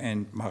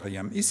 and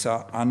Mariam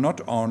Issa are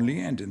not only,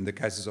 and in the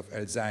cases of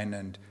El-Zain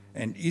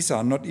and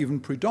Issa, not even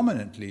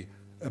predominantly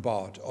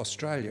about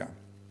Australia.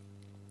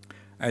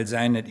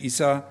 El-Zain and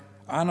Issa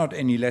are not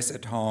any less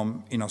at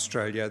home in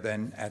Australia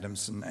than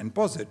Adamson and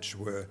Bozich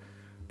were,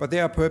 but they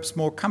are perhaps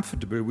more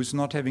comfortable with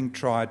not having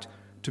tried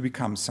to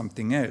become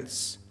something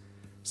else,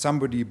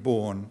 somebody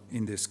born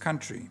in this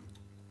country.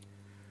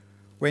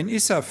 When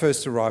Issa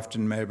first arrived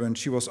in Melbourne,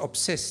 she was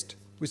obsessed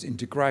with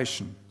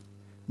integration.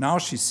 Now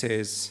she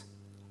says,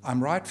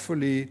 "I'm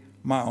rightfully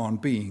my own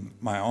being,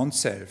 my own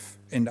self,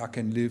 and I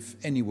can live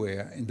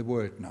anywhere in the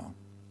world now."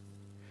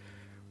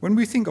 When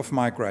we think of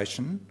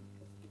migration,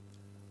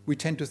 we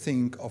tend to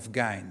think of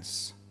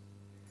gains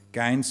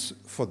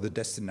for the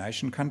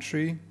destination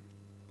country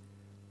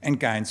and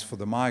gains for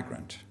the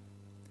migrant.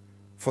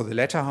 For the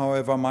latter,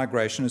 however,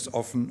 migration is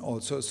often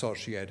also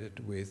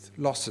associated with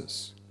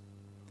losses.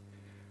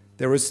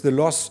 There is the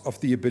loss of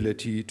the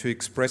ability to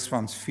express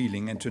one's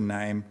feeling and to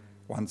name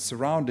one's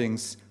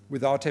surroundings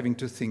without having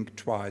to think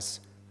twice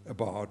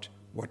about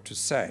what to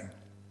say.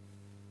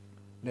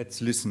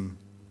 Let's listen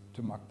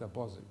to Magda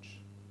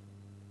Bozich.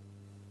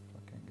 If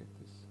I can get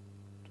this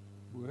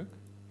to work.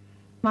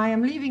 I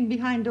am leaving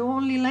behind the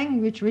only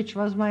language which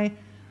was my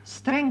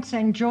strength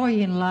and joy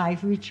in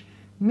life, which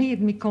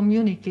made me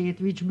communicate,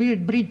 which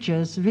built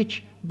bridges,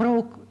 which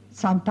broke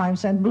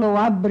sometimes and blow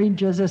up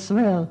bridges as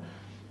well.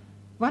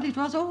 But it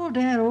was all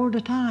there all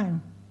the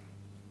time.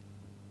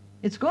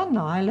 It's gone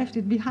now. I left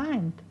it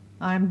behind.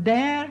 I'm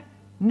there,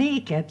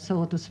 naked,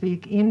 so to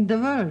speak, in the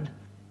world.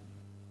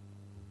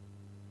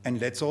 And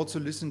let's also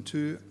listen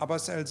to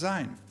Abbas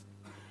El-Zain.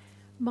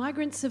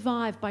 Migrants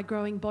survive by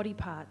growing body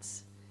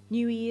parts.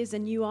 New ears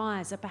and new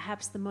eyes are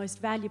perhaps the most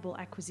valuable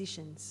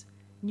acquisitions.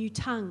 New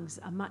tongues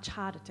are much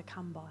harder to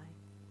come by.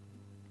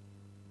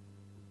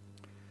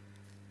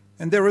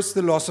 And there is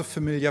the loss of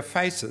familiar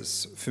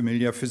faces,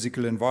 familiar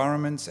physical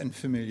environments, and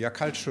familiar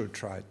cultural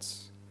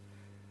traits.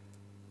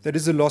 That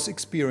is a loss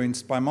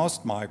experienced by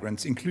most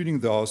migrants, including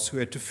those who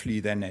had to flee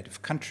their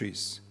native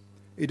countries.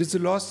 It is a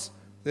loss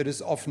that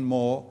is often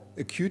more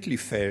acutely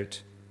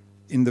felt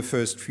in the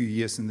first few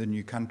years in the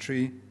new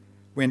country,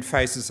 when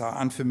faces are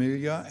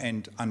unfamiliar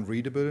and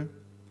unreadable,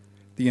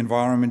 the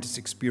environment is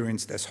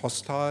experienced as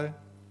hostile,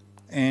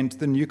 and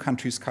the new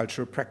country's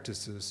cultural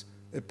practices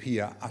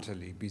appear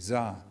utterly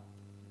bizarre.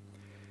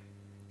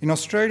 In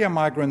Australia,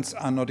 migrants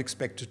are not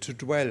expected to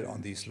dwell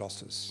on these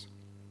losses.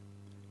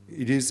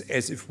 It is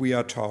as if we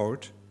are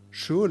told,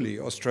 surely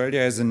Australia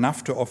has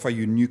enough to offer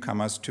you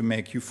newcomers to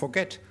make you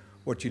forget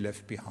what you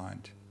left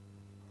behind.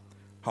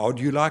 How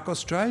do you like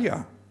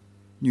Australia?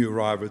 New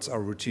arrivals are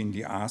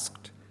routinely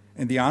asked,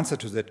 and the answer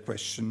to that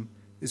question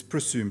is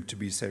presumed to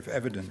be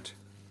self-evident.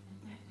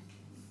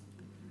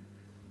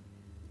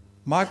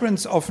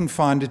 Migrants often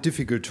find it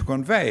difficult to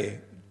convey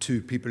to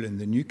people in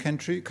the new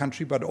country,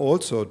 but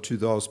also to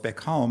those back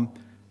home,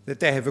 that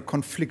they have a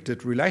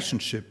conflicted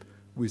relationship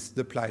with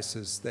the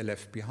places they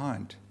left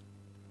behind.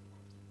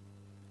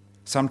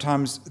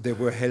 Sometimes they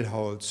were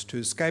hellholes to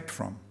escape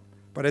from,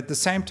 but at the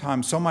same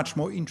time so much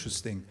more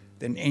interesting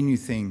than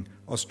anything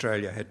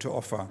Australia had to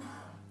offer.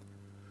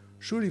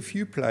 Surely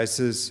few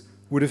places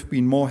would have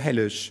been more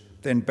hellish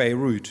than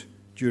Beirut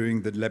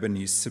during the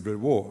Lebanese civil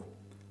war.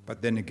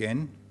 But then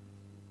again,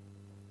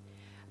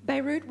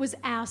 Beirut was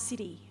our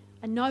city,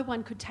 and no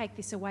one could take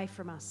this away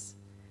from us.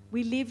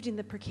 We lived in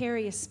the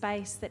precarious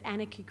space that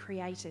anarchy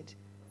created,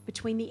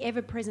 between the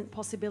ever-present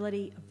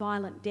possibility of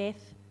violent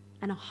death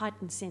and a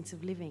heightened sense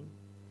of living.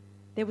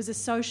 There was a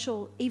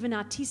social, even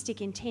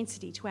artistic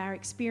intensity to our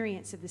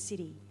experience of the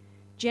city,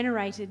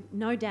 generated,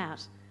 no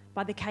doubt,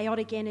 by the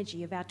chaotic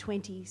energy of our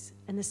 20s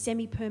and the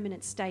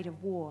semi-permanent state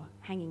of war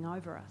hanging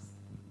over us.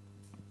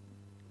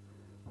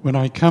 When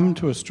I come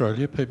to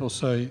Australia, people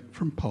say,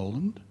 "From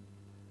Poland?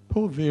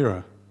 Poor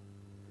Vera.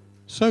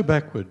 So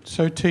backward,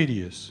 so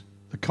tedious,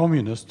 the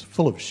communists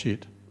full of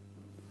shit.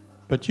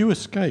 But you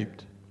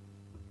escaped."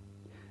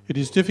 It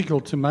is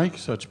difficult to make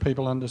such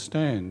people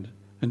understand,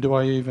 and do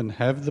I even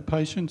have the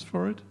patience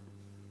for it?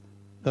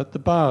 That the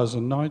bars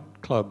and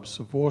nightclubs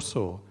of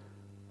Warsaw,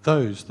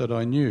 those that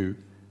I knew,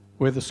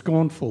 where the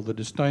scornful, the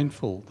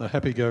disdainful, the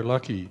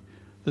happy-go-lucky,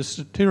 the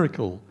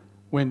satirical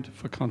went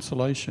for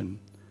consolation,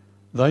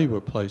 They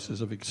were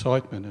places of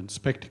excitement and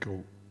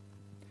spectacle.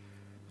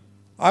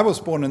 I was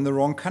born in the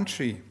wrong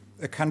country,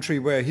 a country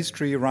where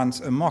history runs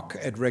amok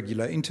at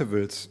regular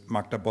intervals,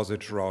 Magda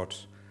Bosic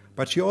wrote.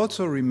 But she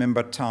also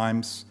remembered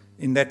times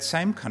in that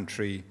same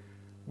country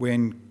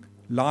when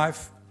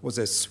life was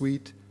as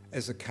sweet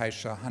as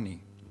acacia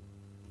honey.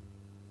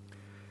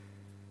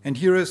 And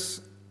here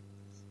is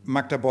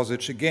Magda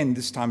Bosic again,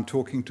 this time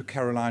talking to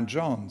Caroline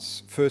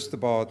Jones, first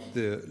about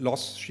the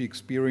loss she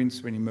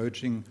experienced when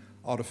emerging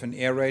out of an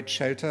air raid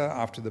shelter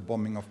after the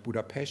bombing of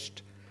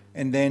Budapest,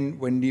 and then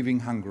when leaving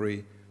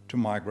Hungary to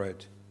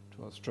migrate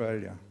to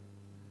Australia.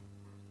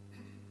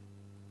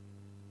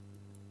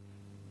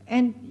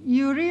 And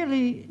you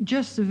really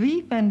just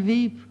weep and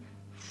weep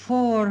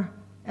for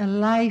a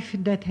life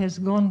that has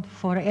gone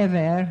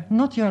forever,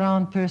 not your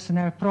own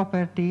personal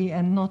property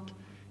and not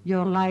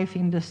your life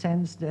in the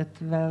sense that,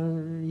 well,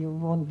 you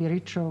won't be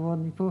rich or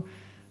won't be poor,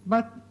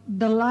 but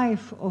the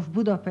life of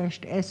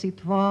Budapest as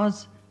it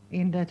was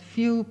in that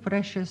few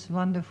precious,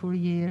 wonderful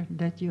years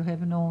that you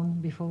have known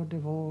before the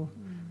war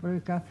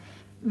broke out.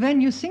 When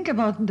you think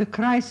about the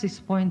crisis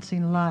points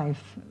in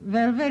life,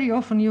 well, very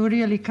often you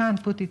really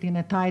can't put it in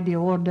a tidy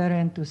order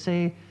and to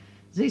say,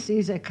 this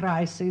is a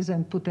crisis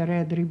and put a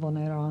red ribbon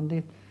around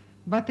it.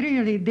 But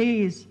really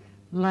days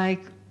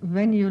like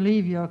when you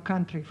leave your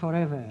country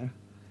forever,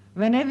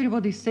 when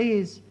everybody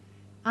says,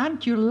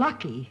 aren't you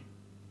lucky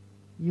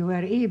you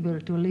were able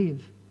to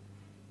live?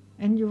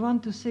 And you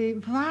want to say,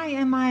 why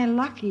am I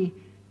lucky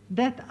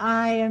that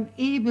I am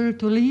able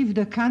to leave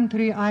the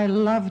country I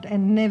loved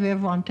and never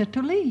wanted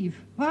to leave?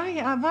 Why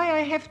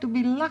I have to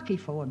be lucky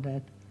for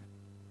that?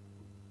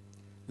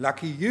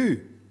 Lucky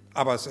you,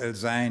 Abbas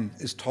El-Zain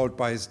is told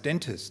by his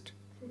dentist.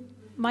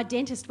 My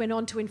dentist went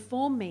on to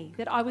inform me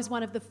that I was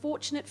one of the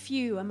fortunate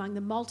few among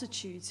the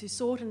multitudes who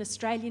sought an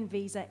Australian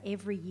visa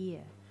every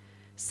year.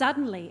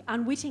 Suddenly,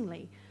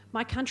 unwittingly,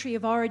 my country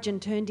of origin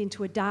turned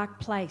into a dark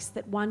place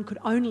that one could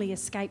only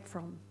escape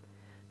from.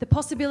 The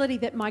possibility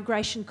that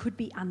migration could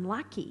be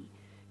unlucky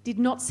did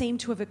not seem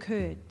to have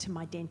occurred to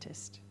my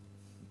dentist.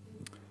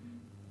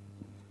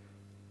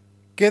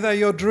 Gather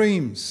your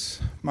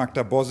dreams.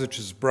 Magda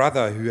Bosic's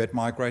brother, who had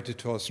migrated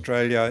to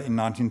Australia in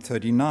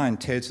 1939,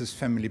 tells his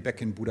family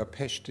back in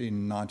Budapest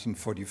in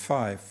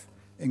 1945,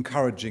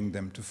 encouraging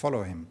them to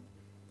follow him.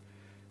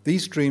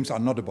 These dreams are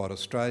not about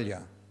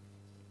Australia.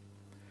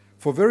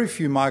 For very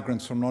few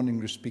migrants from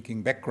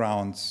non-English-speaking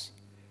backgrounds,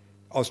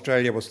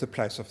 Australia was the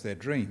place of their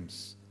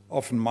dreams.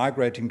 Often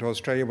migrating to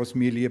Australia was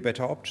merely a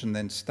better option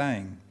than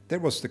staying.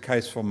 That was the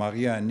case for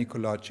Maria and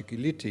Nicola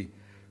Ciciliti,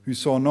 who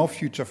saw no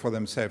future for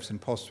themselves in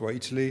post-war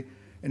Italy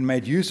and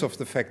made use of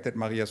the fact that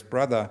Maria's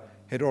brother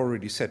had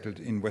already settled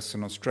in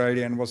Western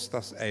Australia and was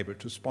thus able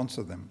to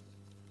sponsor them.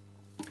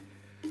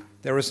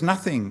 There is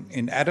nothing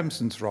in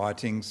Adamson's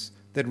writings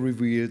that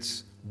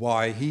reveals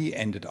why he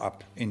ended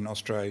up in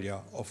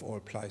Australia, of all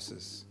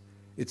places.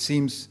 It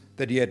seems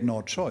that he had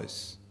no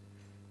choice.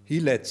 He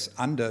lets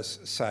Anders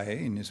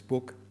say in his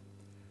book,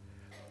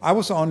 I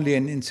was only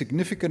an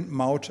insignificant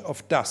mote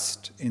of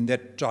dust in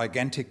that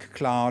gigantic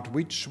cloud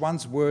which,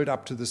 once whirled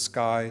up to the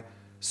sky,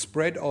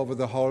 spread over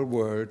the whole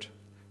world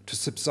to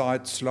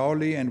subside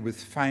slowly and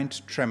with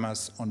faint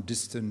tremors on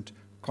distant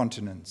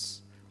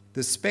continents.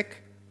 The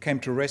speck came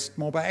to rest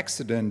more by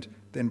accident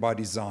than by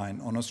design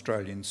on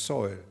Australian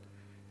soil.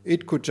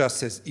 It could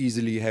just as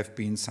easily have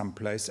been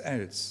someplace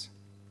else.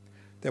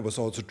 That was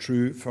also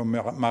true for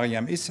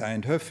Mariam Issa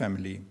and her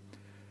family.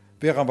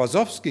 Vera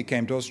Wasowski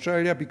came to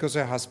Australia because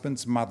her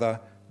husband's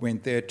mother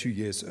went there 2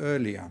 years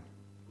earlier.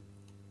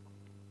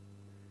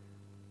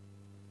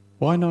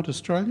 Why not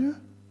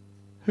Australia?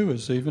 Who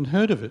has even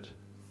heard of it?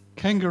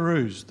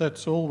 Kangaroos,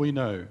 that's all we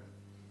know.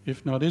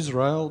 If not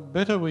Israel,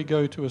 better we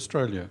go to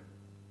Australia.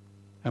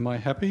 Am I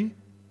happy?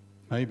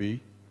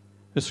 Maybe.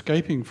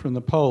 Escaping from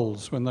the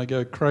Poles when they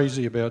go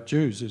crazy about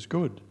Jews is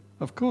good.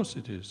 Of course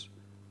it is.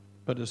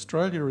 But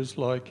Australia is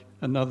like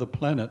another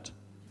planet.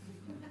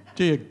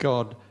 Dear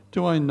God,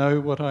 do I know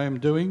what I am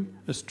doing?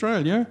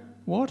 Australia?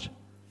 What?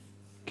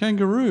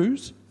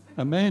 Kangaroos?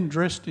 A man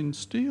dressed in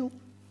steel?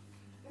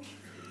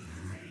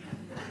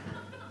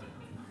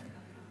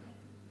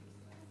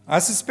 I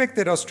suspect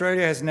that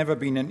Australia has never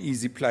been an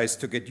easy place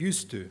to get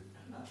used to.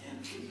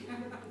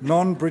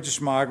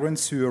 Non-British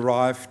migrants who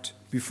arrived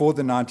before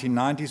the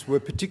 1990s were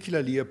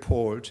particularly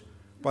appalled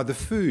by the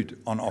food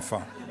on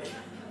offer.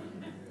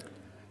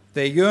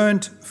 They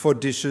yearned for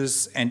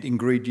dishes and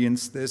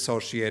ingredients they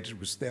associated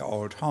with their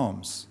old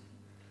homes.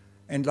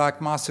 And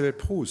like Marcel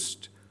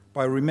Proust,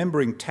 by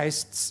remembering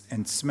tastes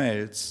and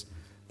smells,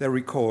 they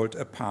recalled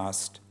a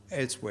past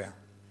elsewhere.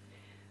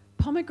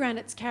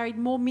 Pomegranates carried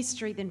more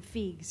mystery than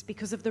figs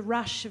because of the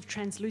rush of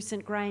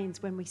translucent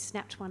grains when we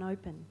snapped one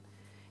open.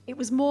 It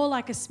was more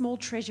like a small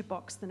treasure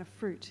box than a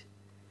fruit.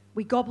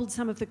 We gobbled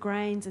some of the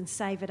grains and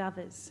savoured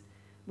others.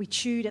 We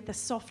chewed at the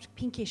soft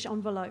pinkish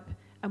envelope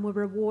and were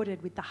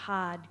rewarded with the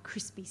hard,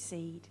 crispy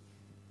seed.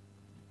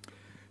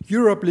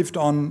 Europe lived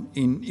on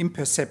in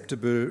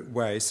imperceptible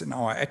ways in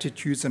our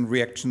attitudes and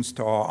reactions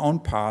to our own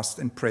past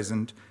and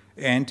present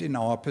and in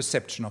our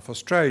perception of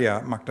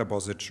Australia, Magda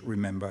Bosic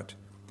remembered.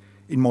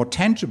 In more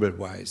tangible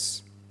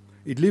ways,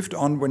 it lived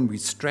on when we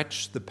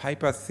stretched the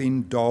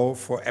paper-thin dough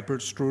for apple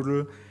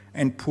strudel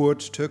and poured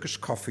Turkish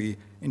coffee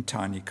in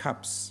tiny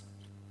cups.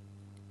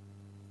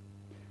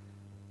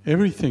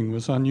 Everything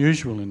was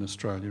unusual in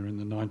Australia in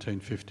the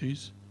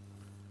 1950s.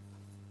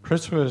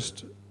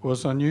 Presswurst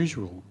was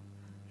unusual.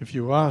 If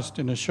you asked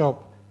in a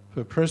shop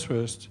for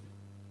presswurst,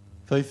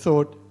 they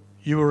thought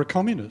you were a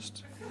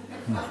communist.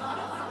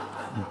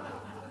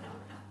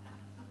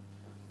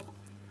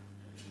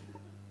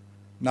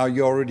 Now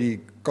you already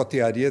got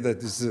the idea that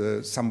this is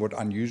a somewhat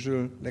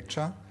unusual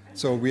lecture,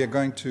 so we are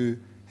going to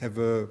have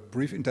a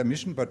brief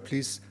intermission, but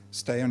please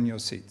stay on your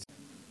seats.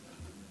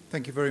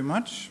 Thank you very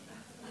much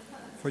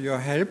for your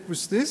help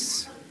with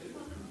this.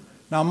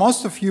 Now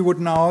most of you would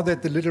know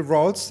that the little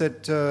rolls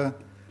that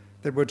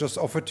were just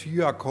offered to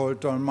you are called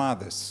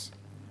dolmades.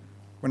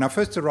 When I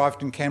first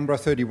arrived in Canberra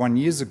 31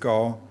 years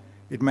ago,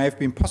 it may have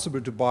been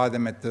possible to buy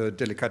them at the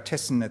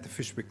delicatessen at the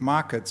Fishwick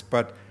markets,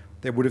 but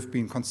they would have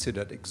been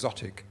considered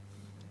exotic.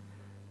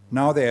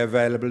 Now they are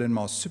available in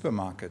most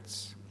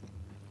supermarkets.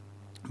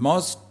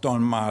 Most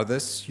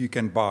dolmades you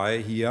can buy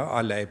here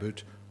are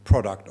labeled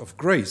product of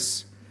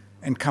Greece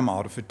and come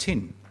out of a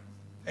tin,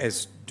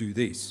 as do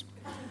these.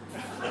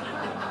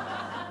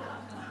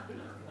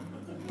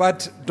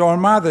 But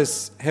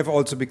dolmades have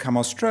also become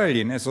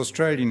Australian as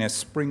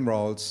spring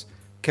rolls,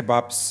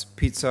 kebabs,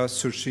 pizza,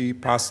 sushi,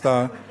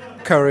 pasta,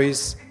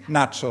 curries,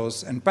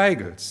 nachos, and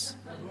bagels.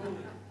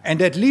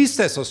 And at least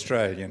as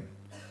Australian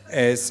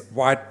as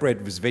white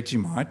bread with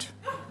Vegemite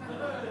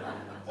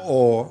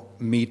or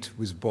meat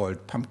with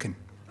boiled pumpkin.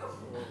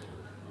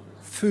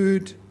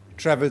 Food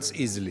travels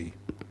easily.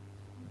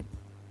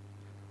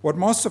 What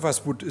most of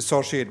us would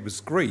associate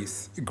with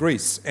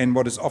Greece and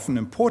what is often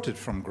imported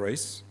from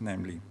Greece,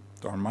 namely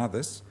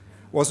dolmades,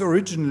 was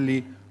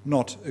originally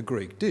not a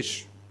Greek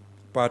dish,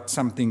 but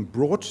something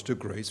brought to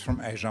Greece from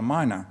Asia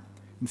Minor.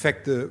 In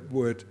fact, the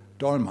word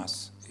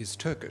dolmas is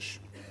Turkish.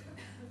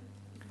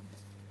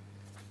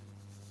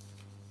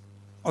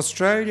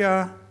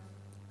 Australia,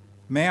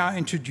 may I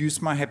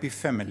introduce my happy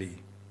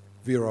family,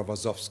 Vera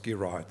Wazowski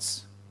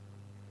writes.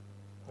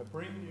 I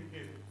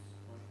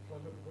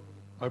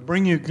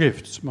bring you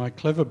gifts, my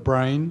clever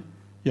brain,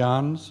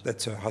 Jan's.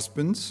 That's her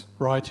husband's.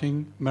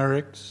 Writing,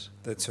 Merrick's.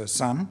 That's her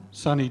son.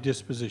 Sunny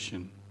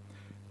disposition.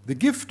 The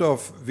gift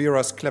of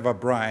Vera's clever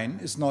brain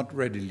is not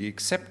readily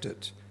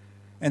accepted.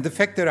 And the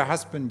fact that her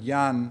husband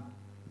Jan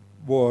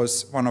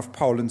was one of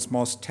Poland's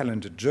most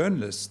talented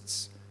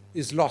journalists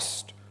is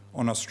lost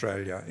on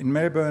Australia. In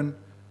Melbourne,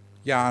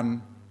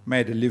 Jan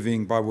made a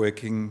living by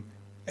working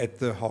at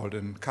the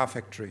Holden car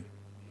factory.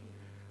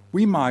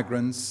 We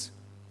migrants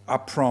are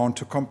prone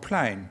to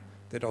complain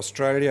that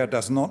Australia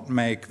does not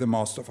make the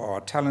most of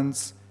our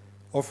talents,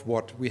 of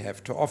what we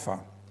have to offer.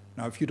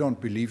 Now, if you don't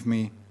believe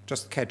me,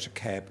 just catch a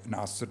cab and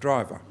ask the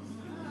driver.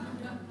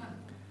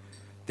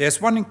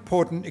 There's one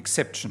important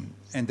exception,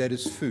 and that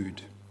is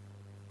food.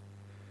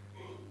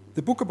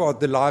 The book about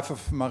the life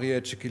of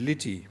Maria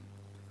Cicchilitti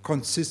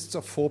consists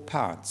of 4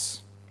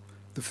 parts.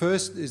 The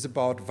first is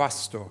about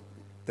Vasto,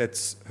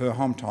 that's her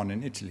hometown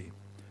in Italy.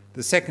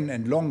 The second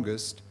and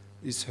longest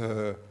is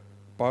her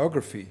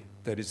biography,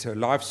 that is her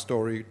life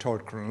story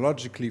told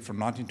chronologically from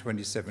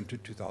 1927 to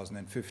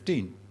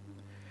 2015.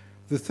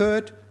 The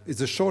third is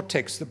a short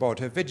text about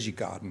her veggie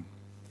garden.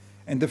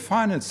 And the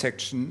final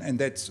section, and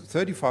that's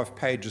 35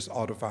 pages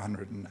out of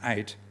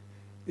 108,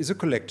 is a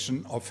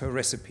collection of her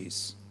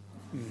recipes.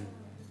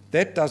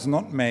 That does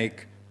not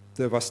make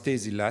the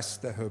Vastesi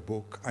Lasta, her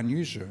book,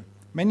 unusual.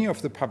 Many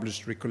of the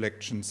published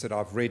recollections that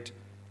I've read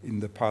in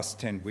the past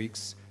 10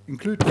 weeks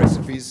include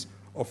recipes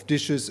of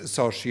dishes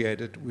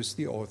associated with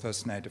the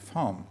author's native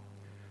home.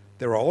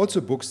 There are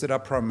also books that are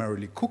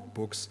primarily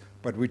cookbooks,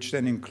 but which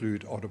then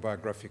include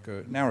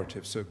autobiographical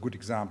narratives. So a good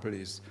example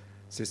is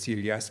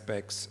Cecile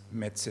Jasbeck's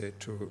Meze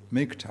to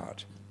Milk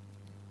Tart.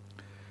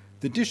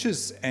 The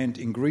dishes and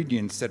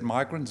ingredients that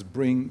migrants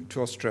bring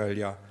to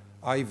Australia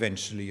are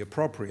eventually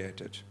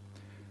appropriated.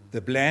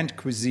 The bland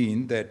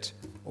cuisine that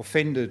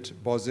offended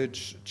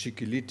Bosic,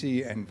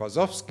 Cicchilitti, and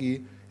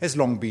Wazowski has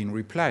long been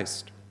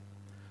replaced.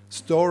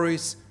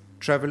 Stories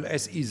travel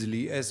as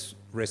easily as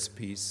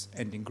recipes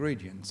and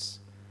ingredients.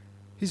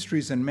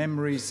 Histories and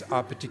memories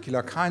are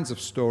particular kinds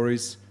of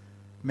stories.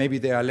 Maybe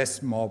they are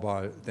less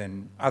mobile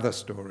than other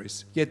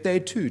stories, yet they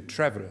too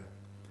travel,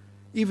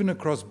 even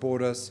across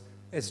borders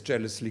as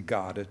jealously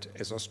guarded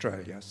as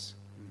Australia's.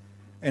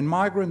 And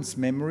migrants'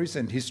 memories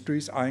and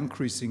histories are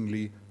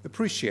increasingly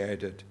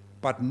appreciated,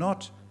 but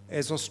not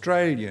as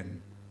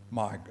Australian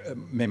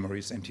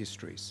memories and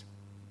histories.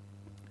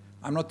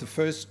 I'm not the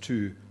first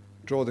to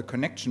draw the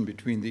connection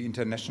between the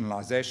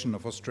internationalization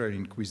of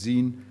Australian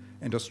cuisine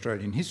and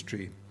Australian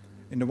history.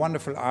 In a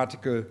wonderful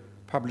article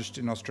published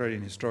in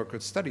Australian Historical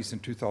Studies in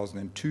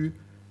 2002,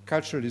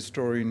 cultural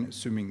historian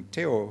Suming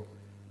Teo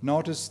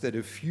noticed that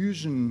a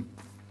fusion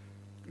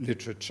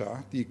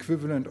literature, the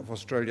equivalent of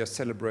Australia's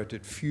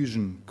celebrated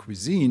fusion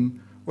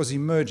cuisine, was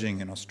emerging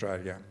in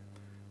Australia.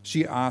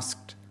 She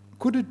asked,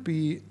 Could it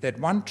be that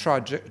one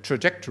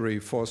trajectory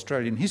for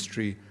Australian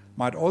history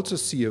might also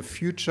see a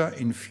future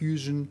in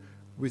fusion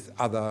with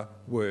other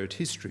world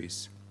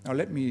histories? Now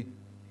let me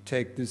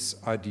take this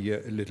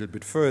idea a little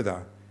bit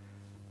further.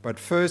 But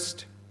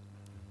first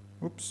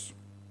we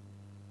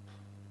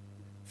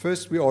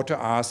ought to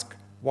ask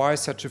why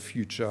such a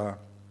future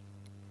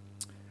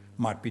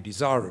might be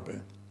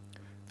desirable.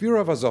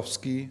 Vera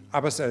Wasowski,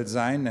 Abbas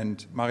El-Zain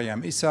and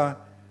Mariam Issa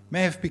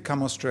may have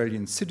become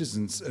Australian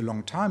citizens a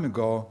long time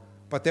ago,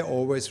 but they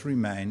always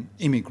remain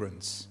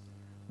immigrants.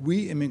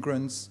 We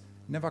immigrants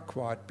never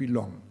quite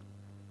belong.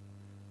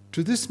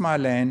 To this my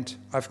land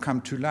I've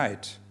come too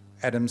late,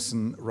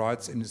 Adamson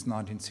writes in his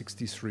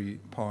 1963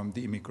 poem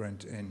The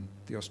Immigrant in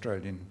the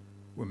Australian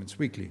Women's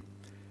Weekly.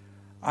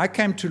 I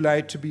came too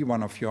late to be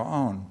one of your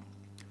own.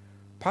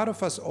 Part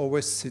of us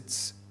always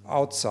sits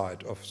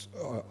outside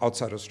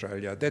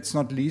Australia. That's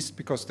not least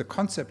because the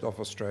concept of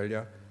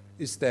Australia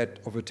is that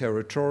of a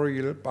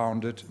territorial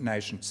bounded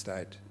nation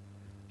state.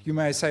 You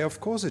may say,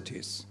 of course it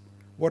is.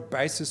 What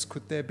basis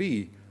could there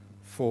be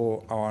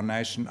for our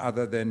nation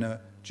other than a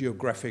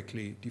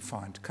geographically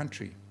defined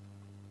country?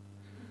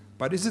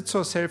 But is it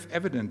so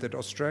self-evident that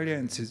Australia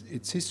and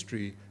its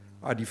history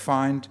are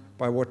defined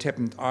by what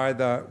happened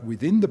either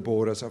within the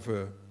borders of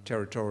a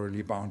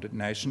territorially bounded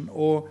nation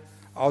or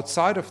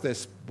outside of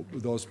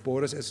those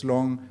borders, as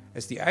long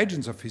as the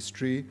agents of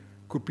history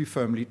could be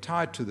firmly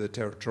tied to the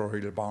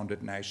territorial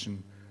bounded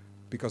nation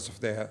because of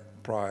their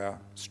prior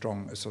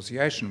strong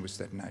association with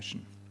that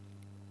nation?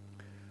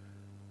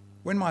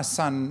 When my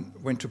son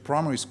went to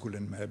primary school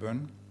in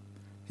Melbourne,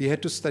 he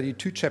had to study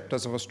 2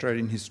 chapters of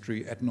Australian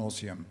history ad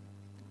nauseum.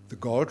 The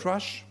Gold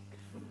Rush,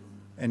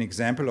 an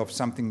example of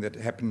something that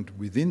happened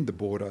within the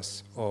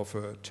borders of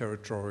a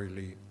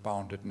territorially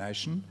bounded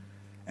nation,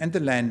 and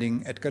the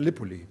landing at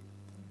Gallipoli,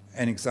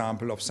 an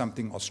example of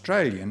something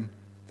Australian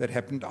that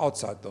happened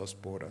outside those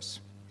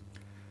borders.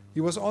 He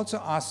was also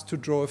asked to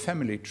draw a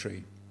family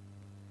tree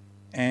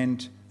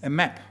and a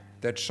map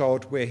that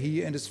showed where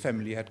he and his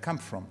family had come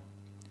from.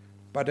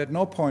 But at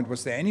no point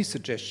was there any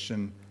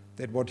suggestion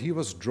that what he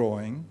was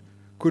drawing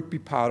could be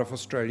part of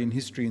Australian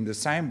history in the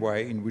same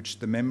way in which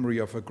the memory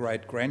of a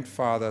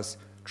great-grandfather's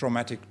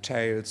traumatic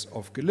tales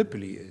of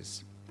Gallipoli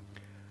is.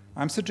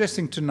 I'm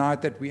suggesting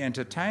tonight that we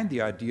entertain the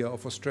idea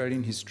of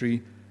Australian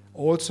history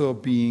also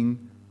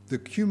being the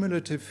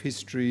cumulative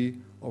history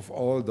of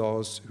all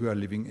those who are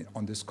living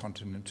on this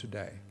continent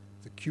today.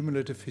 The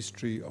cumulative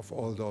history of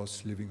all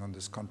those living on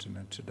this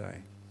continent today.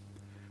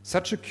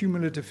 Such a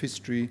cumulative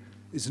history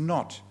is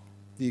not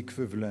the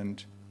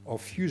equivalent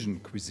of fusion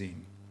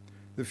cuisine.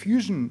 The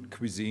fusion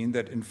cuisine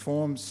that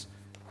informs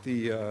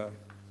the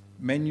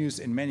menus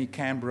in many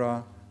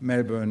Canberra,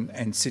 Melbourne,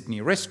 and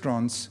Sydney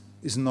restaurants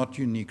is not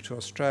unique to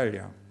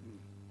Australia.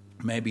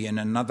 Maybe in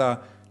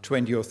another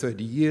 20 or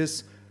 30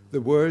 years,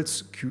 the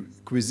world's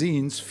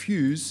cuisines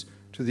fuse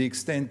to the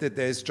extent that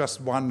there's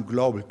just one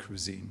global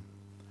cuisine.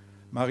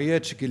 Maria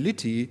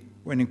Cicciolitti,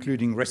 when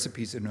including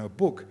recipes in her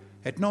book,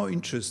 had no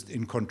interest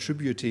in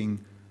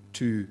contributing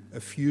to a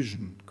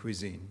fusion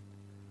cuisine.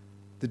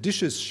 The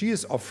dishes she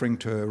is offering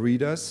to her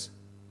readers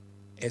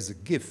as a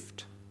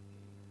gift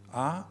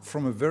are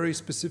from a very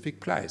specific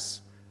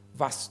place,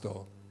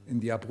 Vasto in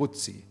the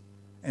Abruzzi,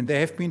 and they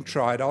have been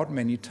tried out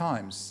many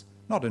times,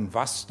 not in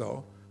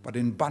Vasto, but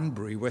in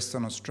Bunbury,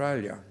 Western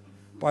Australia,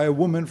 by a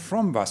woman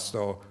from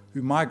Vasto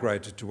who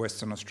migrated to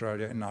Western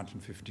Australia in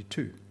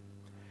 1952.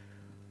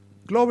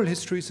 Global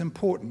history is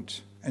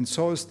important, and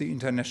so is the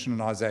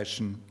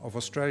internationalization of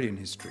Australian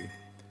history.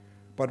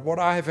 But what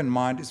I have in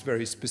mind is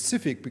very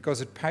specific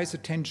because it pays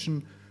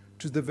attention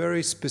to the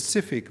very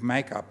specific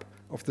makeup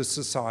of the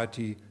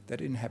society that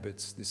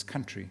inhabits this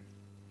country.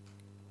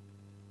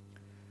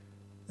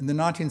 In the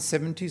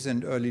 1970s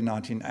and early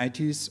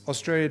 1980s,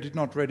 Australia did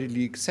not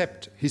readily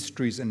accept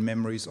histories and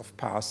memories of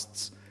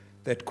pasts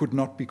that could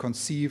not be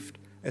conceived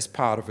as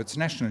part of its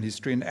national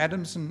history, and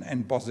Adamson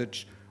and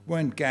Bosich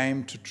weren't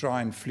game to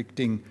try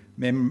inflicting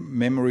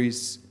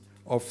memories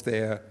of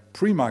their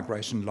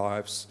pre-migration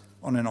lives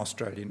on an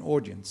Australian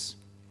audience.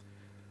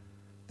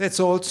 That's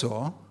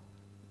also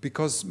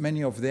because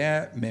many of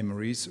their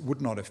memories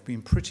would not have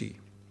been pretty.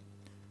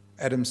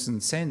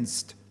 Adamson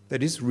sensed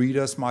that his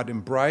readers might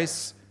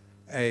embrace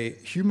a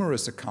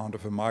humorous account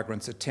of a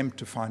migrant's attempt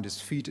to find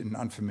his feet in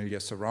unfamiliar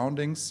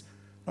surroundings,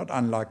 not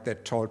unlike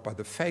that told by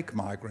the fake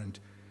migrant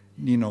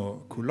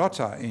Nino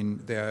Culotta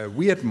in their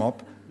Weird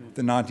Mob,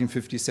 the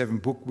 1957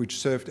 book which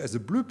served as a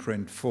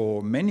blueprint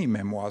for many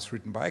memoirs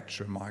written by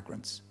actual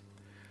migrants.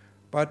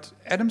 But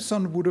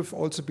Adamson would have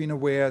also been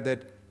aware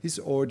that his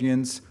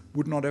audience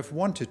would not have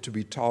wanted to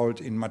be told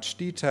in much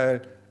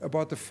detail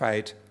about the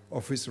fate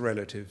of his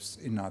relatives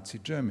in Nazi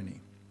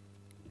Germany.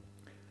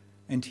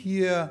 And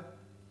here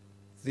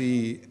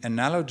the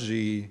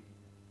analogy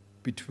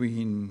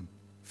between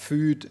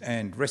food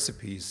and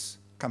recipes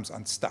comes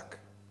unstuck.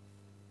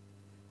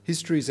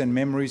 Histories and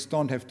memories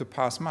don't have to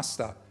pass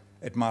muster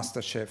at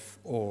MasterChef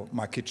or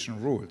My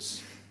Kitchen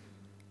Rules.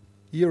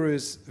 Here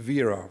is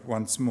Vera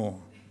once more.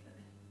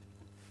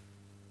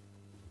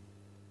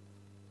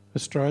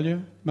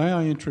 Australia, may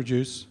I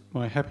introduce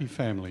my happy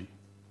family.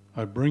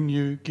 I bring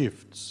you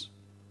gifts.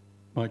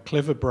 My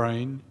clever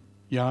brain,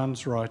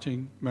 Jan's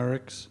writing,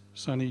 Marek's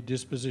sunny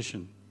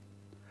disposition.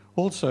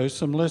 Also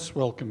some less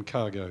welcome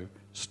cargo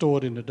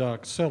stored in a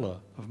dark cellar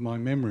of my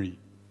memory.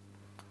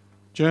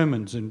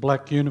 Germans in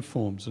black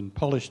uniforms and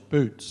polished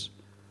boots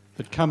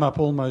that come up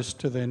almost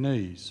to their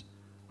knees.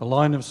 A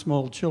line of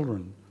small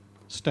children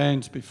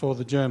stands before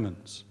the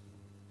Germans.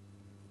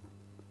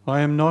 I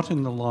am not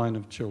in the line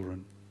of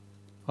children.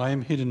 I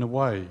am hidden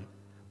away,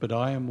 but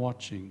I am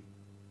watching.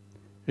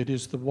 It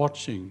is the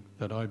watching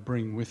that I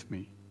bring with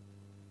me.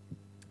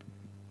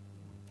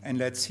 And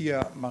let's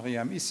hear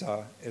Mariam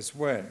Issa as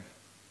well.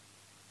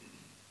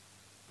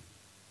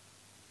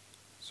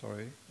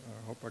 Sorry,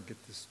 I hope I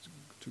get this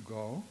to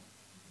go.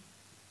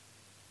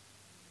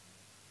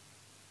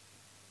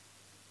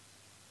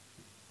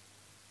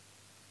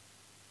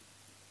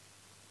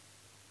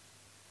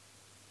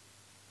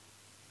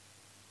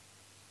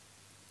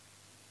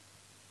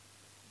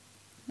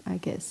 I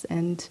guess,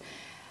 and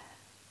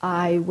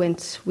I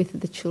went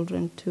with the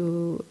children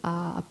to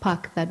a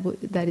park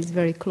that is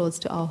very close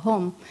to our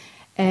home,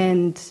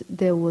 and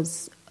there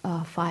was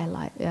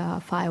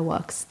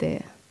fireworks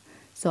there.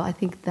 So I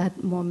think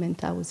that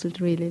moment I was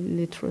really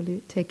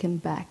literally taken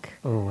back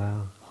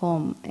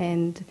home,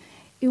 and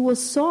it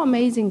was so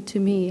amazing to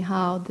me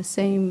how the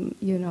same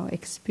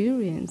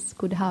experience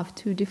could have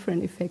two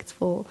different effects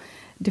for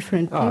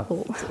different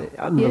people.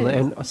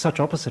 And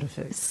such opposite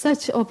effects.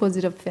 Such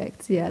opposite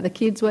effects, yeah. The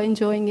kids were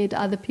enjoying it,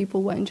 other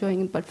people were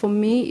enjoying it, but for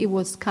me it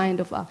was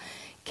kind of a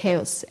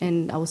chaos,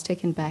 and I was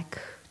taken back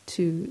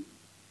to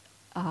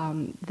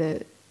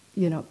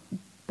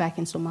back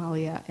in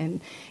Somalia,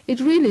 and it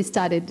really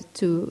started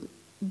to,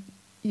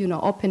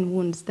 open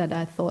wounds that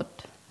I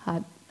thought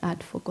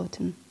I'd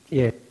forgotten.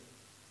 Yeah.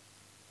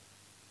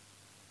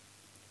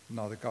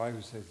 Now the guy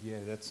who says, yeah,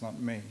 that's not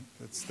me.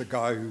 That's the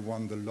guy who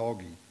won the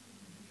Logie.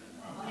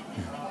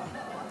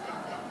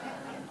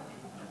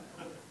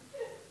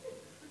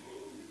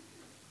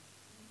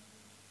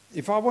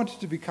 If I wanted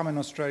to become an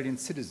Australian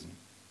citizen,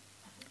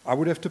 I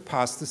would have to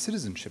pass the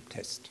citizenship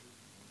test.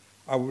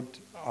 I would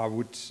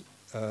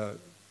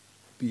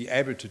be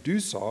able to do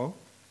so,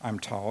 I'm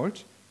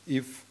told,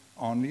 if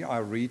only I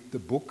read the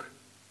book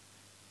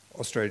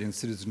Australian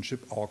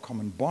Citizenship, Our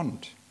Common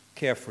Bond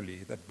carefully.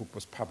 That book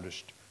was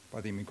published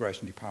by the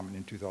Immigration Department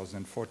in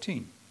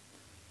 2014.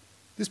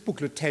 This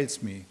booklet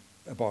tells me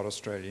about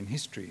Australian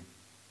history.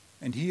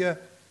 And here,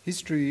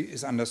 history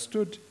is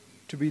understood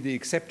to be the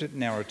accepted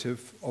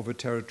narrative of a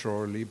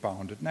territorially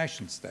bounded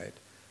nation-state.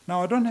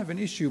 Now, I don't have an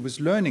issue with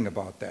learning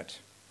about that,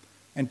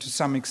 and to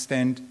some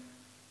extent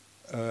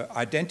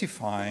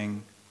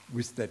identifying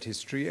with that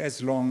history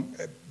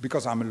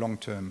because I'm a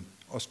long-term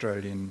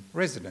Australian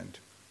resident.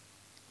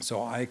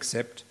 So I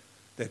accept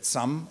that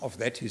some of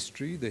that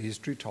history, the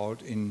history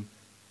told in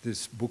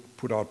this book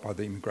put out by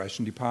the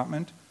Immigration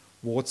Department,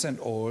 warts and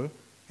all,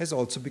 has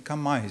also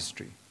become my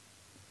history.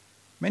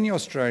 Many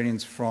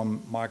Australians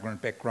from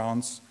migrant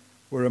backgrounds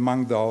were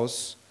among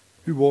those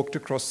who walked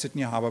across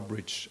Sydney Harbour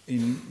Bridge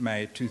in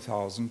May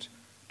 2000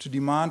 to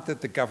demand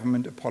that the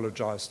government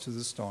apologise to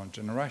the Stolen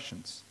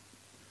Generations.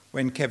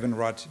 When Kevin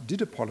Rudd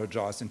did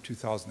apologise in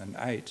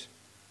 2008,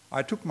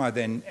 I took my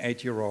then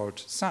 8-year-old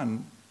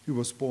son, who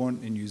was born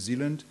in New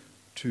Zealand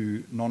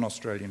to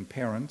non-Australian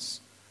parents,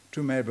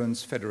 to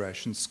Melbourne's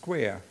Federation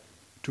Square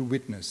to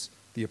witness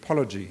the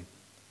apology.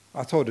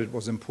 I thought it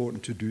was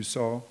important to do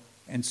so,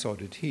 and so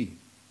did he.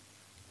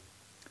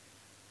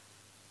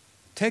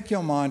 Take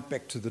your mind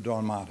back to the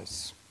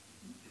dolmades.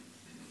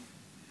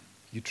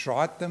 You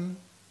tried them,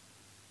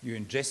 you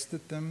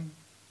ingested them,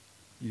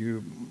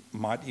 you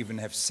might even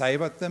have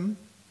savoured them,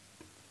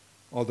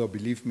 although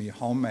believe me,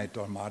 homemade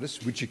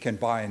dolmades, which you can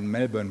buy in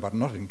Melbourne but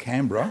not in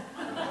Canberra,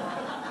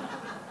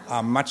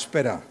 are much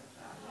better.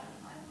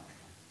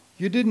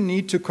 You didn't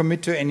need to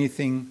commit to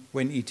anything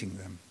when eating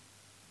them.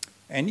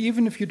 And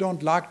even if you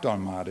don't like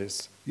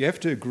dolmades, you have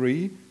to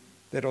agree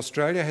that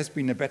Australia has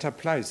been a better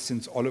place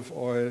since olive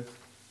oil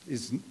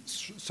is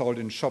sold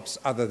in shops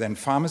other than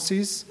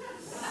pharmacies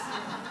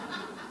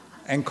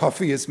and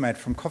coffee is made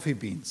from coffee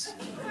beans.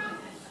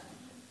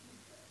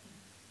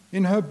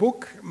 In her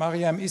book,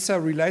 Mariam Issa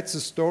relates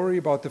a story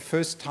about the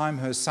first time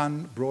her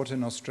son brought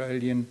an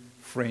Australian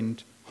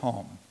friend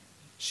home.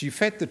 She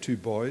fed the two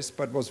boys,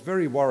 but was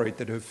very worried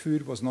that her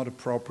food was not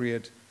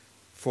appropriate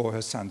for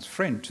her son's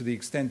friend, to the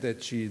extent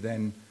that she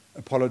then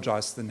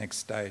apologized the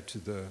next day to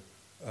the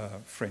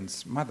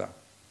friend's mother.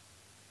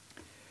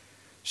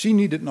 She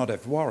needed not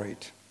have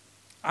worried.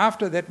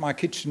 After that, my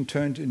kitchen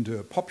turned into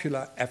a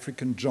popular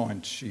African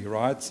joint, she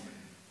writes,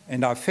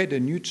 and I fed a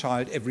new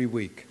child every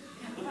week.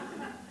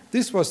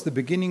 This was the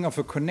beginning of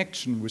a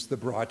connection with the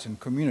Brighton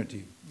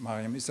community.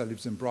 Mariam Issa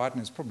lives in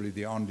Brighton, is probably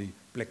the only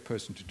black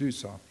person to do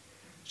so.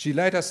 She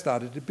later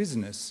started a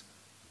business,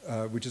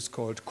 which is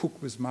called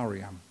Cook with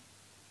Mariam.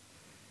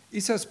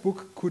 Issa's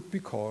book could be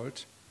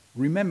called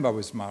Remember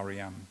with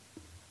Mariam.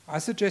 I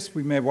suggest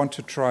we may want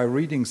to try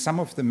reading some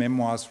of the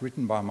memoirs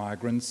written by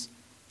migrants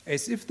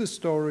as if the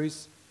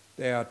stories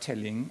they are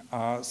telling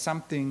are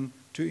something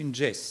to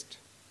ingest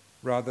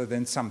rather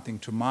than something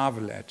to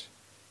marvel at.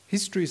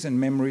 Histories and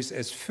memories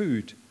as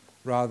food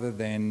rather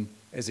than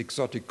as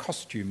exotic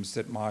costumes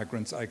that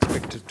migrants are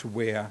expected to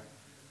wear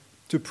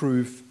to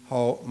prove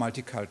how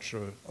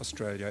multicultural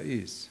Australia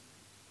is.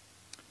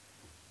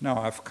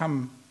 Now, I've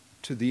come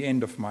to the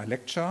end of my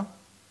lecture.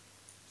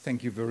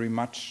 Thank you very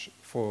much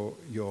for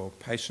your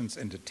patience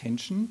and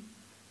attention.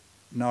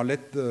 Now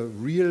let the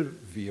real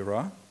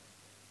Vera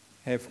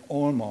have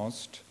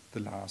almost the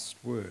last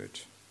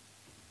word.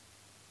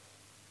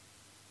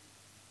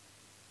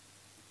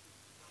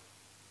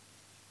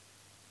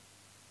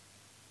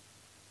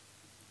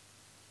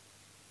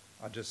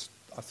 I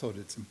thought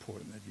it's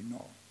important that you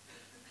know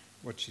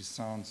what she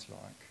sounds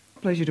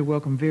like. Pleasure to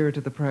welcome Vera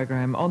to the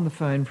program on the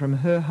phone from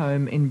her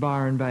home in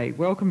Byron Bay.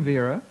 Welcome,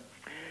 Vera.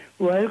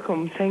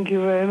 Welcome. Thank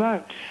you very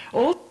much.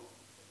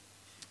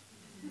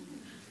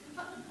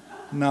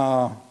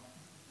 Now,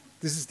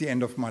 this is the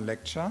end of my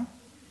lecture.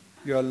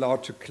 You're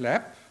allowed to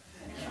clap,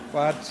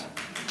 but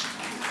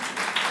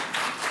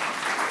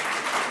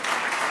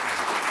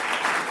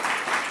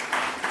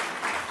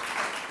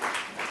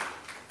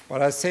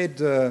I said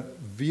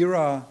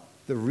Vera,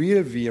 the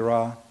real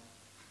Vera,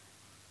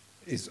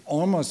 is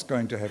almost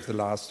going to have the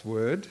last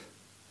word,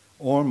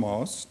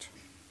 almost,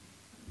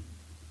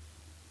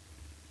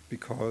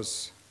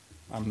 because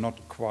I'm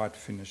not quite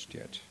finished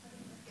yet.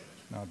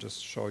 Now I'll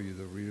just show you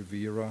the real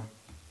Vera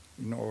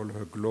in all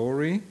her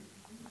glory.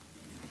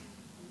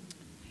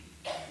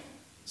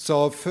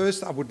 So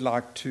first I would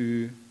like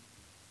you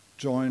to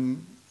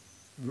join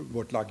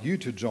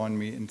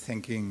me in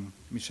thanking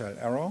Michelle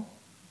Arrow,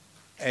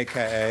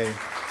 aka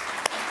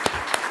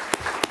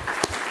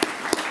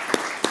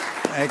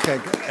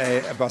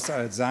Abbas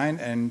Al-Zain,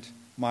 and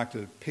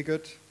Michael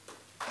Piggott,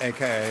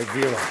 aka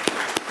Vera.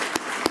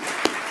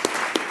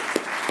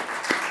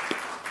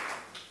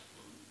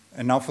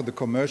 And now for the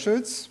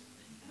commercials.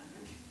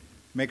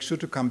 Make sure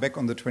to come back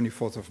on the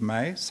 24th of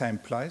May, same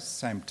place,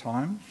 same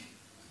time,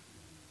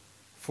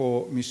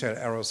 for Michelle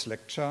Arrow's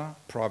lecture,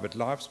 Private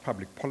Lives,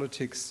 Public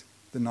Politics,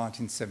 the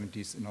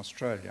 1970s in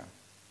Australia.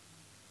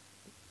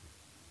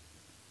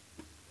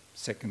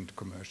 Second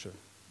commercial.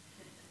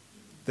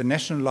 The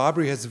National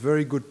Library has a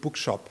very good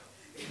bookshop.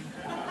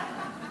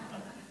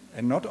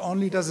 And not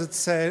only does it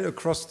sail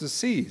across the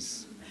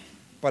seas,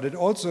 but it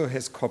also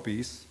has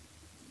copies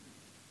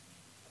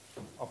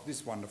of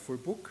this wonderful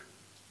book,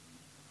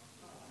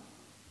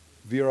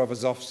 Vera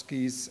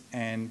Wazowski's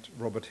and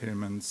Robert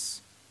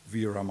Hillman's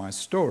Vera, My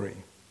Story.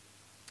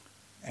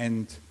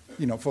 And,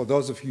 for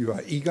those of you who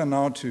are eager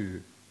now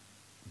to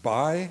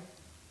buy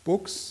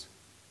books,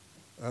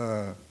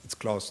 it's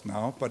closed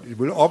now, but it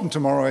will open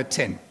tomorrow at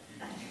 10.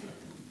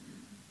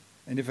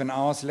 And if an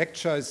hour's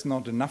lecture is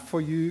not enough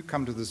for you,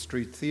 come to the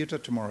Street Theatre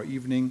tomorrow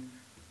evening,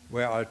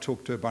 where I'll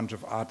talk to a bunch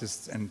of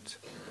artists and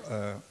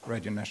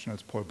Radio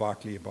National's Paul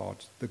Barclay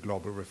about the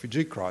global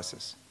refugee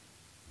crisis.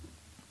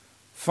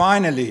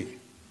 Finally,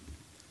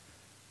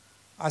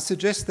 I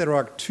suggest there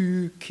are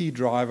two key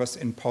drivers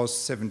in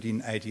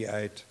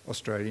post-1788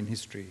 Australian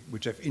history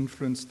which have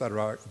influenced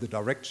the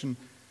direction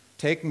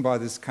taken by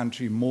this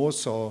country more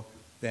so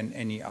than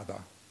any other.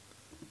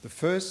 The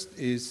first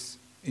is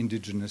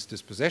Indigenous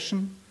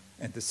dispossession,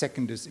 and the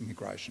second is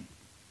immigration.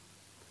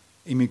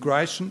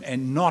 Immigration,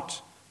 and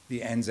not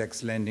the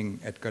Anzacs landing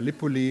at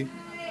Gallipoli,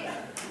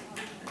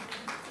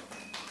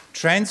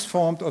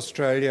 transformed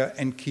Australia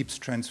and keeps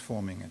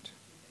transforming it.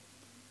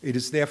 It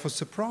is therefore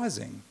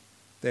surprising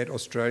that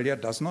Australia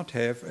does not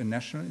have a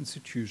national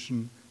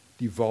institution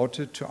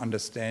devoted to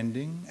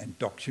understanding and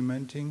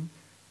documenting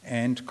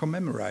and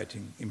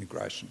commemorating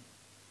immigration.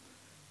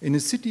 In a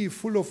city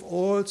full of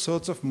all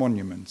sorts of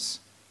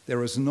monuments,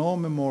 there is no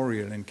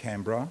memorial in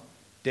Canberra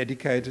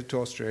dedicated to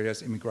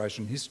Australia's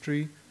immigration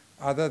history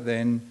other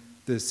than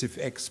the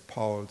CivX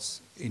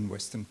Pauls in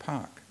Western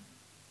Park.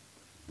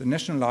 The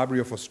National Library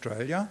of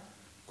Australia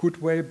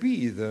could well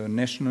be the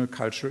national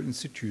cultural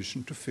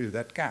institution to fill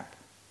that gap.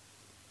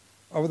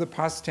 Over the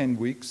past 10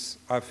 weeks,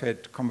 I've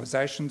had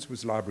conversations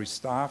with library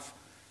staff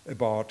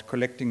about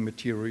collecting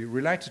material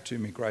related to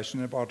immigration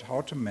and about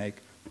how to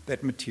make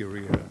that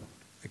material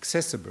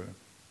accessible.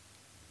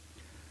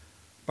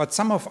 But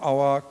some of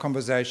our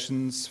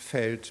conversations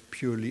felt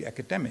purely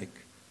academic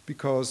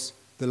because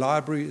the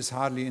library is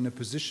hardly in a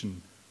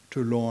position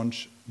to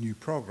launch new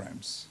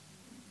programs.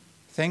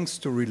 Thanks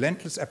to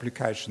relentless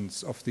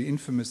applications of the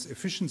infamous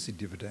efficiency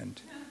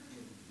dividend,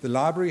 the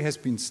library has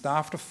been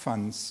starved of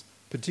funds,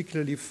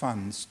 particularly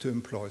funds to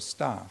employ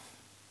staff.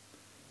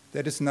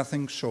 That is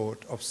nothing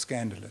short of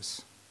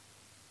scandalous.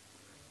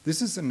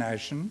 This is a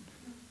nation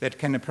that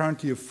can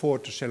apparently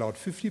afford to shell out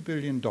 $50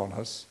 billion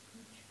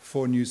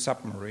for new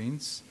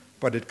submarines,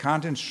 but it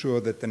can't ensure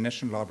that the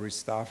National Library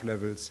staff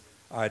levels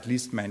are at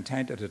least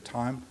maintained at a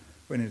time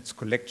when its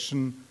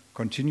collection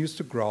continues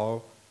to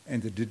grow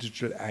and the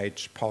digital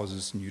age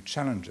poses new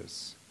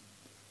challenges.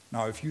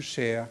 Now, if you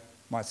share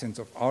my sense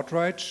of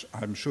outrage,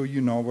 I'm sure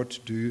you know what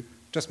to do.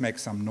 Just make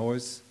some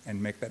noise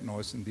and make that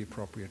noise in the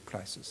appropriate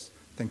places.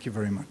 Thank you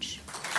very much.